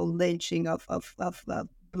literal lynching of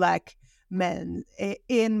Black men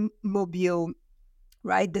in Mobile.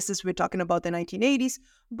 Right, we're talking about the 1980s,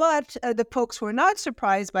 but the folks who are not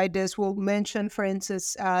surprised by this will mention, for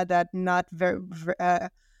instance, that not very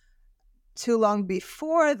too long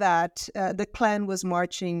before that, the Klan was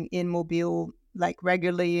marching in Mobile like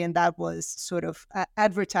regularly, and that was sort of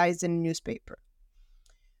advertised in a newspaper.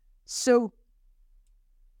 So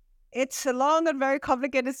it's a long and very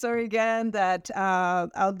complicated story again that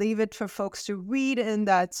I'll leave it for folks to read in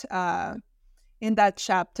that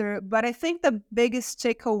chapter. But I think the biggest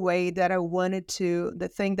takeaway the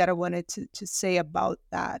thing that I wanted to say about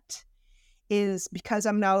that is, because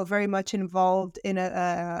I'm now very much involved in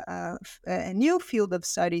a new field of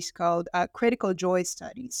studies called critical joy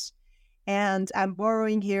studies. And I'm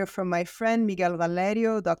borrowing here from my friend Miguel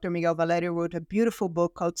Valerio. Dr. Miguel Valerio wrote a beautiful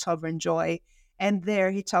book called Sovereign Joy. And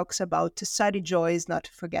there he talks about to study joy is not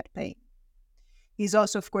to forget pain. He's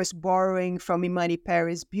also, of course, borrowing from Imani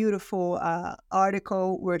Perry's beautiful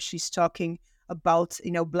article where she's talking about,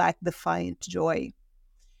 Black defiant joy.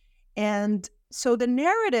 And so the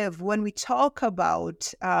narrative, when we talk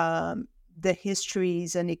about the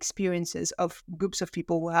histories and experiences of groups of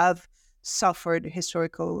people who have suffered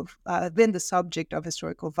been the subject of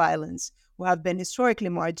historical violence, who have been historically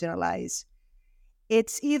marginalized,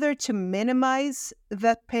 it's either to minimize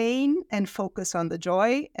that pain and focus on the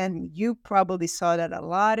joy. And you probably saw that a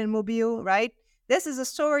lot in Mobile, right? This is a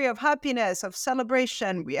story of happiness, of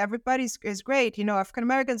celebration. Everybody is great. African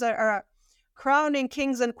Americans are crowning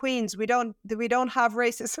kings and queens. We don't have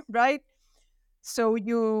racism, right? So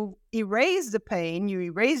you erase the pain, you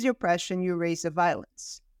erase the oppression, you erase the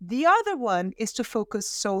violence. The other one is to focus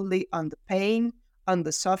solely on the pain, on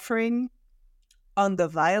the suffering, on the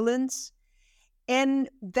violence. And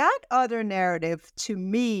that other narrative, to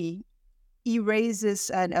me, erases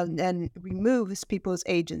and removes people's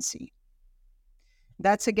agency.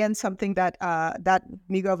 That's, again, something that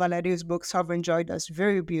Miguel Valerio's book, Sovereign Joy, does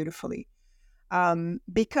very beautifully.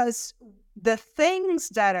 Because the things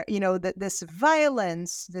that are, this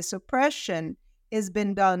violence, this oppression has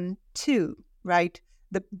been done too, right?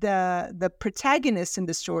 The protagonist in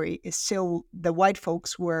the story is still the white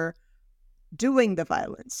folks who were doing the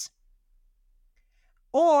violence.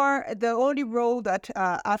 Or the only role that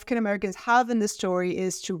African Americans have in the story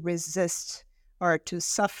is to resist or to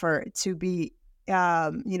suffer, to be,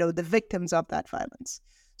 the victims of that violence.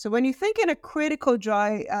 So when you think in a critical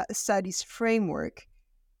joy studies framework,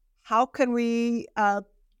 how can we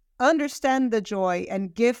understand the joy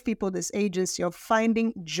and give people this agency of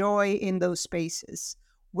finding joy in those spaces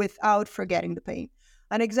without forgetting the pain?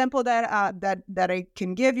 An example that I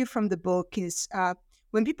can give you from the book is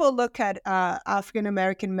when people look at African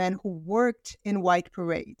American men who worked in white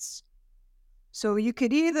parades. So you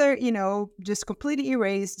could either, just completely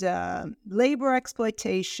erase the labor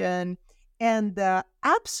exploitation and the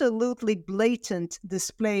absolutely blatant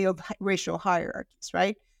display of racial hierarchies,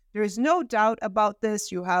 right? There is no doubt about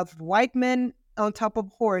this. You have white men on top of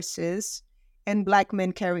horses and black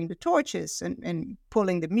men carrying the torches and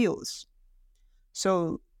pulling the mules.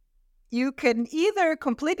 So you can either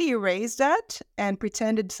completely erase that and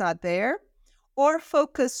pretend it's not there, or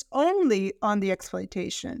focus only on the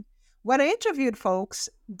exploitation. When I interviewed folks,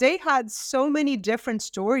 they had so many different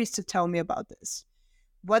stories to tell me about this.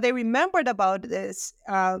 What they remembered about this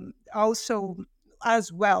also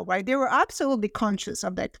as well, right? They were absolutely conscious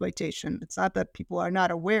of the exploitation. It's not that people are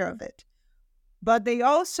not aware of it. But they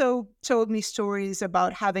also told me stories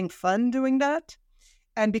about having fun doing that.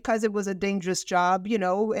 And because it was a dangerous job,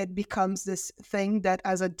 it becomes this thing that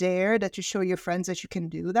as a dare that you show your friends that you can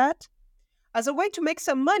do that as a way to make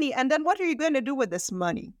some money. And then what are you going to do with this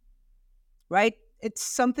money? Right? It's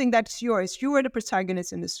something that's yours. You are the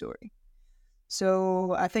protagonist in the story.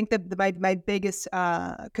 So I think that my biggest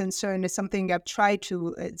concern is something I've tried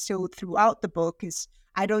to so throughout the book is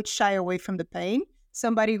I don't shy away from the pain.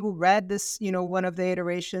 Somebody who read this, one of the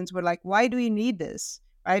iterations were like, why do you need this?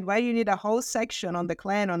 Right? Why do you need a whole section on the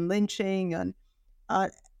Klan, on lynching? And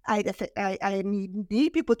I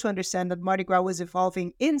need people to understand that Mardi Gras was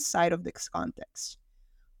evolving inside of this context.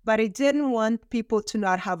 But I didn't want people to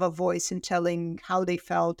not have a voice in telling how they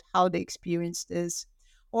felt, how they experienced this.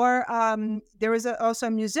 Or there was also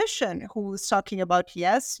a musician who was talking about,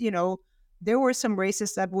 yes, there were some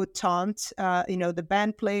racists that would taunt, the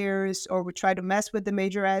band players or would try to mess with the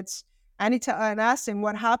majorettes. And asked him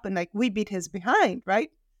what happened. Like, we beat his behind,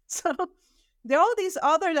 right? So there are all these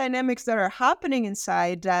other dynamics that are happening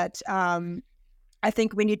inside that I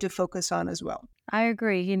think we need to focus on as well. I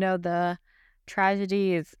agree. The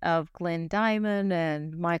tragedies of Glenn Diamond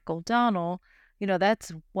and Michael Donnell,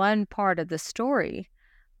 that's one part of the story.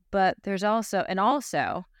 But there's also,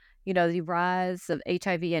 the rise of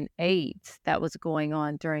HIV and AIDS that was going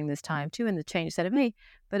on during this time too, and the changes that it made.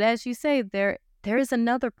 But as you say, there is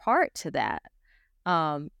another part to that.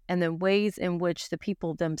 And the ways in which the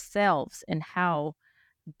people themselves and how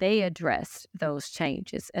they addressed those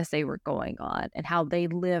changes as they were going on and how they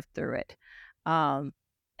lived through it.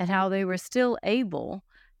 And how they were still able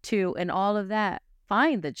to, in all of that,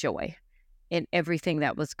 find the joy in everything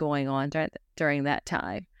that was going on during that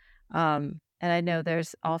time. And I know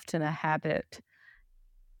there's often a habit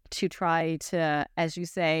to try to, as you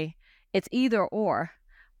say, it's either or,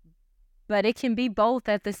 but it can be both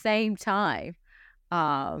at the same time.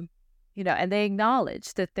 And they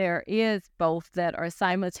acknowledge that there is both that are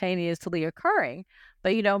simultaneously occurring.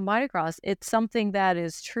 But, Mardi Gras, it's something that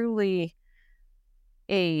is truly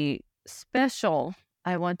a special,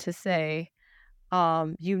 I want to say,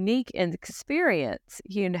 unique experience.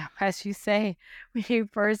 As you say, when you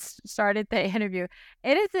first started the interview,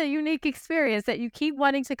 it is a unique experience that you keep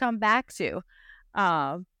wanting to come back to.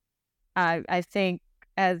 I think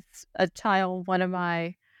as a child, one of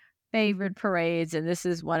my favorite parades, and this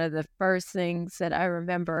is one of the first things that I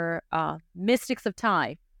remember, Mystics of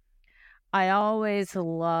Time. I always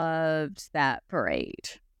loved that parade.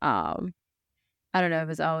 I don't know, it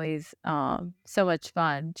was always so much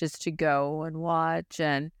fun just to go and watch,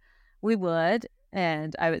 and we would,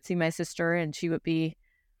 and I would see my sister, and she would be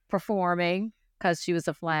performing because she was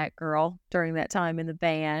a flat girl during that time in the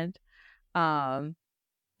band.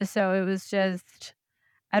 So it was just,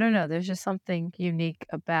 I don't know, there's just something unique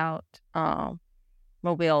about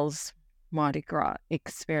Mobile's Mardi Gras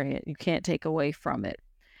experience. You can't take away from it.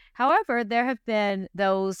 However, there have been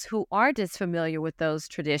those who aren't as familiar with those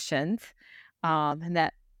traditions, and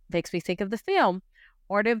that makes me think of the film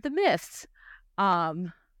Order of the Myths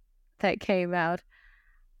that came out.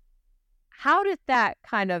 How did that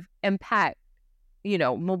kind of impact,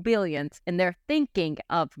 Mobilians and their thinking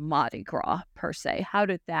of Mardi Gras per se? How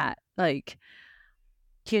did that, do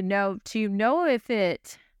you know if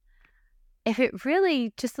it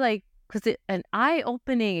really just was it an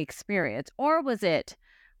eye-opening experience, or was it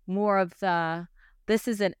more of this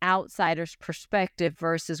is an outsider's perspective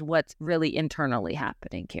versus what's really internally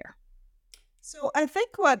happening here? So I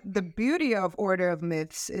think what the beauty of Order of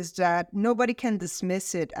Myths is that nobody can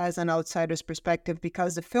dismiss it as an outsider's perspective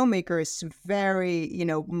because the filmmaker is very,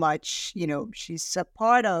 much, she's a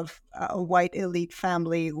part of a white elite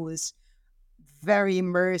family who is very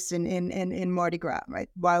immersed in Mardi Gras, right?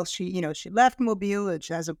 While she left Mobile,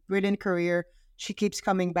 she has a brilliant career. She keeps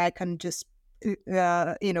coming back and just,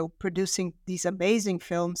 producing these amazing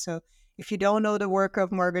films. So If you don't know the work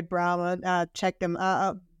of Margaret Brown, check them.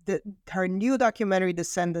 Her new documentary,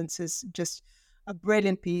 Descendants, is just a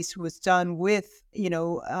brilliant piece. Was done with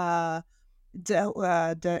the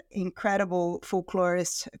incredible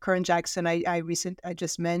folklorist Karen Jackson I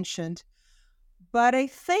just mentioned. But I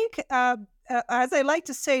think, as I like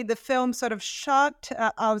to say, the film sort of shocked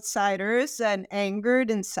outsiders and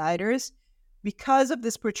angered insiders because of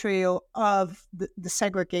this portrayal of the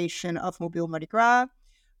segregation of Mobile Mardi Gras.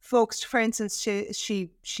 Folks, for instance,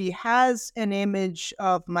 she has an image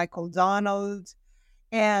of Michael Donald,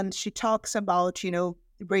 and she talks about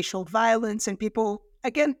racial violence, and people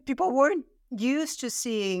weren't used to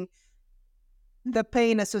seeing the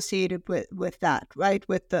pain associated with that, right?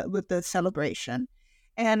 With the celebration.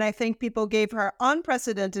 And I think people gave her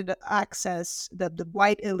unprecedented access, the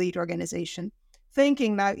white elite organization,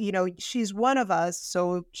 thinking that, she's one of us,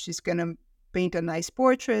 so she's going to paint a nice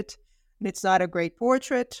portrait. And it's not a great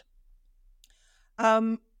portrait.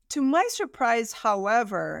 To my surprise,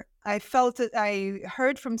 however, I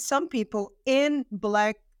heard from some people in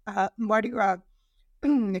Black Mardi Gras,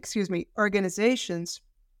 organizations,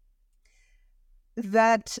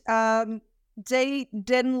 that they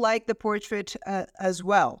didn't like the portrait as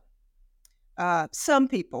well. Some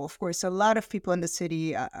people, of course, a lot of people in the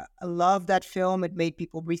city love that film. It made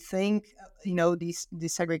people rethink, these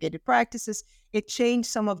segregated practices. It changed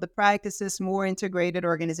some of the practices. More integrated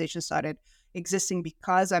organizations started existing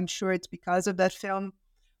I'm sure it's because of that film.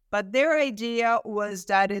 But their idea was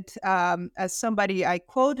that it, as somebody I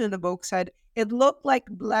quote in the book said, it looked like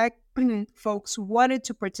Black folks wanted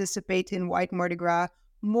to participate in white Mardi Gras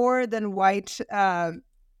more than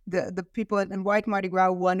the people in white Mardi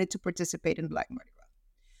Gras wanted to participate in Black Mardi Gras.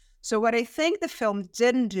 So what I think the film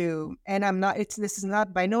didn't do, and this is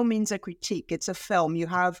not by no means a critique, it's a film. You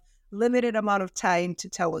have limited amount of time to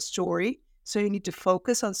tell a story, so you need to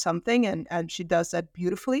focus on something, and she does that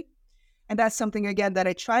beautifully. And that's something, again, that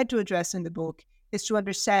I tried to address in the book, is to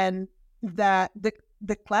understand that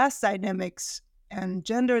the class dynamics and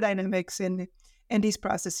gender dynamics in these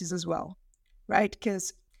processes as well, right?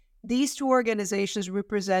 Because these two organizations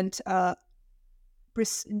represent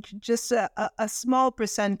just a small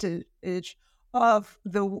percentage of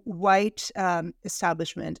the white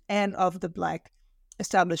establishment and of the Black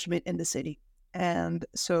establishment in the city. And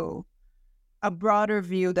so a broader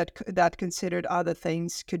view that considered other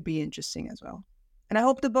things could be interesting as well. And I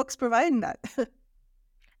hope the book's providing that.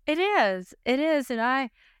 It is. And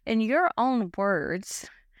in your own words,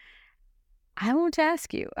 I want to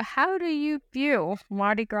ask you, how do you view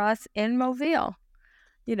Mardi Gras in Mobile?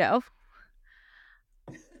 Yeah.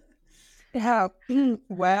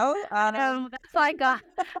 Well, that's like I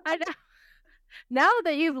know. Now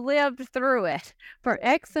that you've lived through it for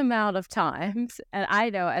X amount of times, and I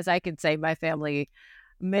know, as I can say, my family,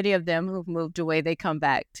 many of them who've moved away, they come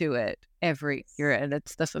back to it every year, and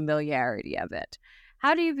it's the familiarity of it.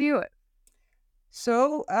 How do you view it?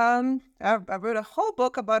 So I wrote a whole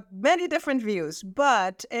book about many different views,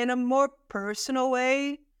 but in a more personal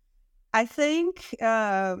way, I think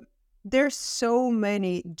there's so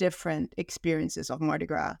many different experiences of Mardi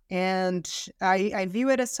Gras. And I view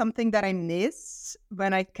it as something that I miss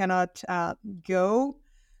when I cannot go.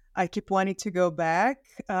 I keep wanting to go back.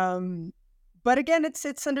 But again,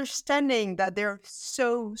 it's understanding that there are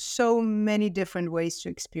so many different ways to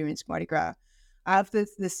experience Mardi Gras. I have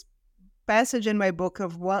this passage in my book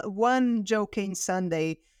of one joking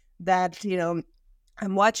Sunday that,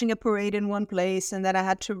 I'm watching a parade in one place, and then I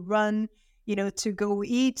had to run, to go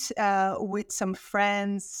eat with some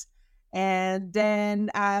friends. And then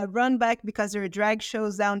I run back because there are drag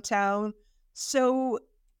shows downtown. So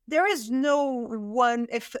there is no one,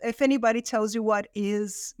 if anybody tells you what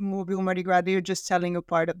is Mobile Mardi Gras, they're just telling a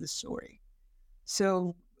part of the story.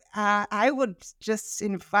 So I would just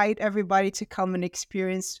invite everybody to come and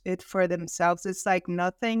experience it for themselves. It's like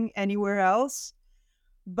nothing anywhere else.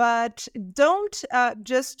 But don't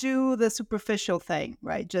just do the superficial thing,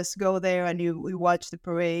 right? Just go there and you watch the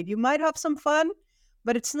parade. You might have some fun,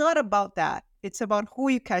 but it's not about that. It's about who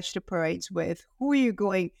you catch the parades with, who you're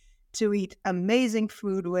going to eat amazing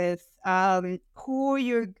food with, who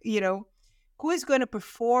who is going to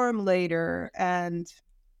perform later. And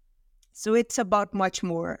so it's about much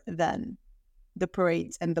more than the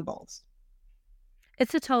parades and the balls.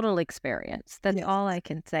 It's a total experience. That's Yes. all I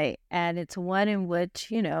can say. And it's one in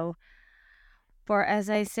which, for, as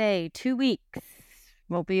I say, 2 weeks,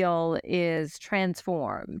 Mobile is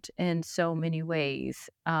transformed in so many ways.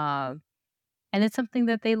 And it's something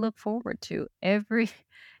that they look forward to every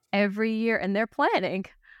year. And they're planning.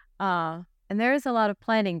 And there is a lot of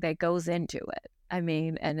planning that goes into it. I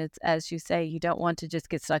mean, and it's, as you say, you don't want to just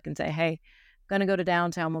get stuck and say, hey, I'm going to go to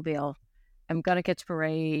downtown Mobile. I'm going to catch a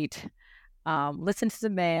parade, listen to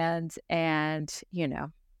some bands, and,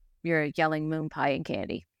 you're yelling moon pie and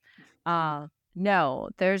candy. No,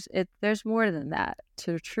 there's more than that.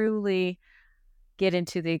 To truly get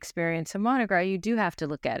into the experience of Mardi Gras, you do have to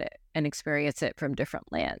look at it and experience it from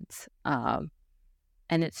different lands. And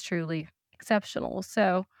it's truly exceptional.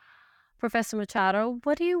 So, Professor Machado,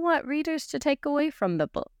 what do you want readers to take away from the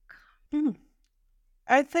book?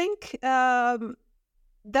 I think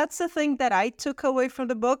that's the thing that I took away from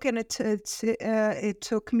the book, and it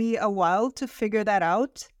took me a while to figure that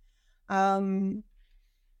out.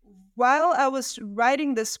 While I was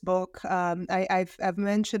writing this book, I've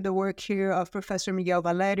mentioned the work here of Professor Miguel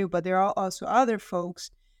Valério, but there are also other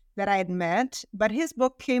folks that I had met. But his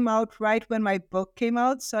book came out right when my book came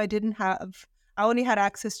out, so I only had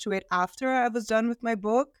access to it after I was done with my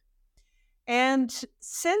book. And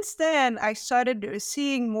since then, I started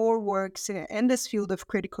seeing more works in this field of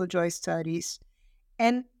critical joy studies.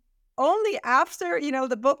 And only after,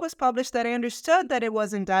 the book was published that I understood that it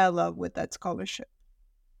was in dialogue with that scholarship.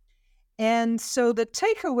 And so the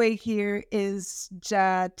takeaway here is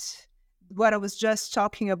that what I was just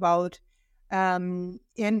talking about, and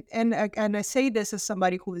I say this as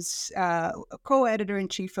somebody who is a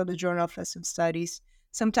co-editor-in-chief of the Journal of Festive Studies.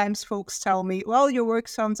 Sometimes folks tell me, well, your work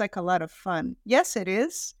sounds like a lot of fun. Yes, it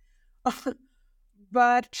is.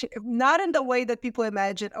 But not in the way that people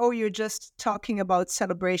imagine, oh, you're just talking about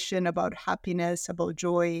celebration, about happiness, about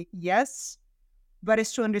joy. Yes. But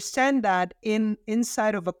it's to understand that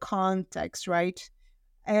inside of a context, right?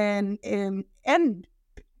 And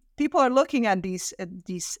people are looking at these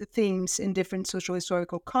themes in different social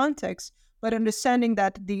historical contexts, but understanding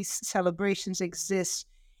that these celebrations exist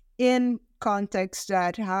in contexts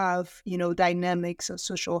that have, dynamics of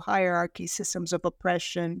social hierarchy, systems of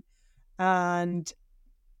oppression. And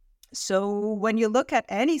so when you look at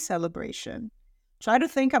any celebration, try to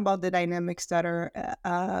think about the dynamics that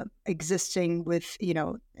are existing with,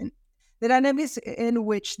 the dynamics in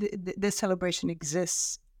which the celebration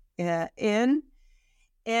exists in,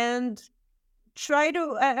 and try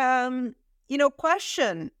to,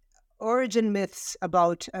 question origin myths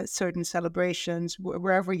about certain celebrations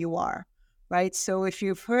wherever you are, right? So if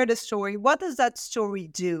you've heard a story, what does that story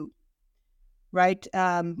do, right?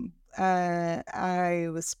 I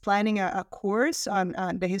was planning a course on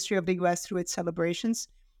the history of the U.S. through its celebrations,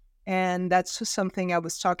 and that's something I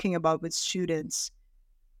was talking about with students.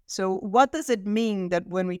 So what does it mean that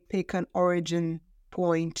when we pick an origin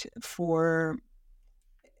point for...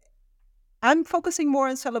 I'm focusing more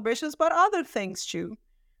on celebrations, but other things too,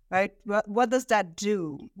 right? What does that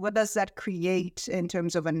do? What does that create in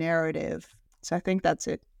terms of a narrative? So I think that's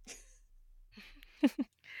it.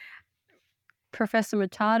 Professor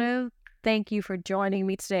Machado, thank you for joining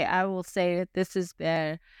me today. I will say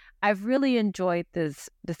that I've really enjoyed this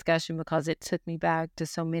discussion because it took me back to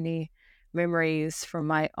so many memories from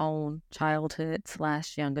my own childhood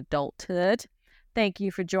 / young adulthood. Thank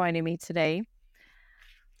you for joining me today.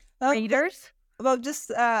 Readers? Well,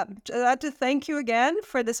 just I'd like to thank you again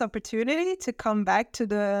for this opportunity to come back to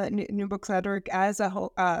the New Books Network as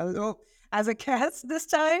a guest this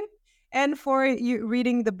time, and for you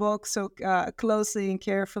reading the book so closely and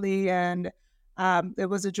carefully. And it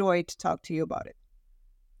was a joy to talk to you about it.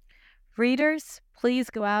 Readers,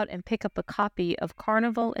 please go out and pick up a copy of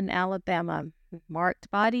Carnival in Alabama,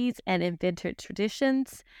 Marked Bodies and Invented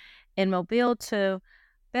Traditions in Mobile to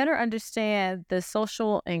better understand the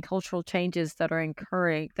social and cultural changes that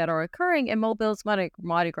are occurring in Mobile's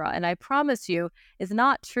Mardi Gras. And I promise you, it's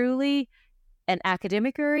not truly an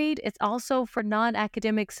academic read. It's also for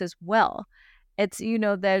non-academics as well. It's,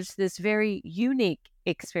 there's this very unique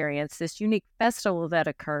experience, this unique festival that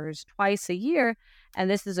occurs twice a year. And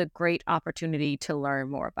this is a great opportunity to learn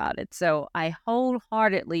more about it. So I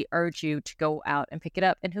wholeheartedly urge you to go out and pick it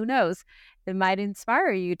up. And who knows, it might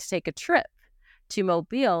inspire you to take a trip to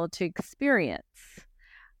Mobile to experience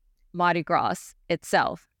Mardi Gras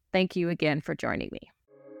itself. Thank you again for joining me.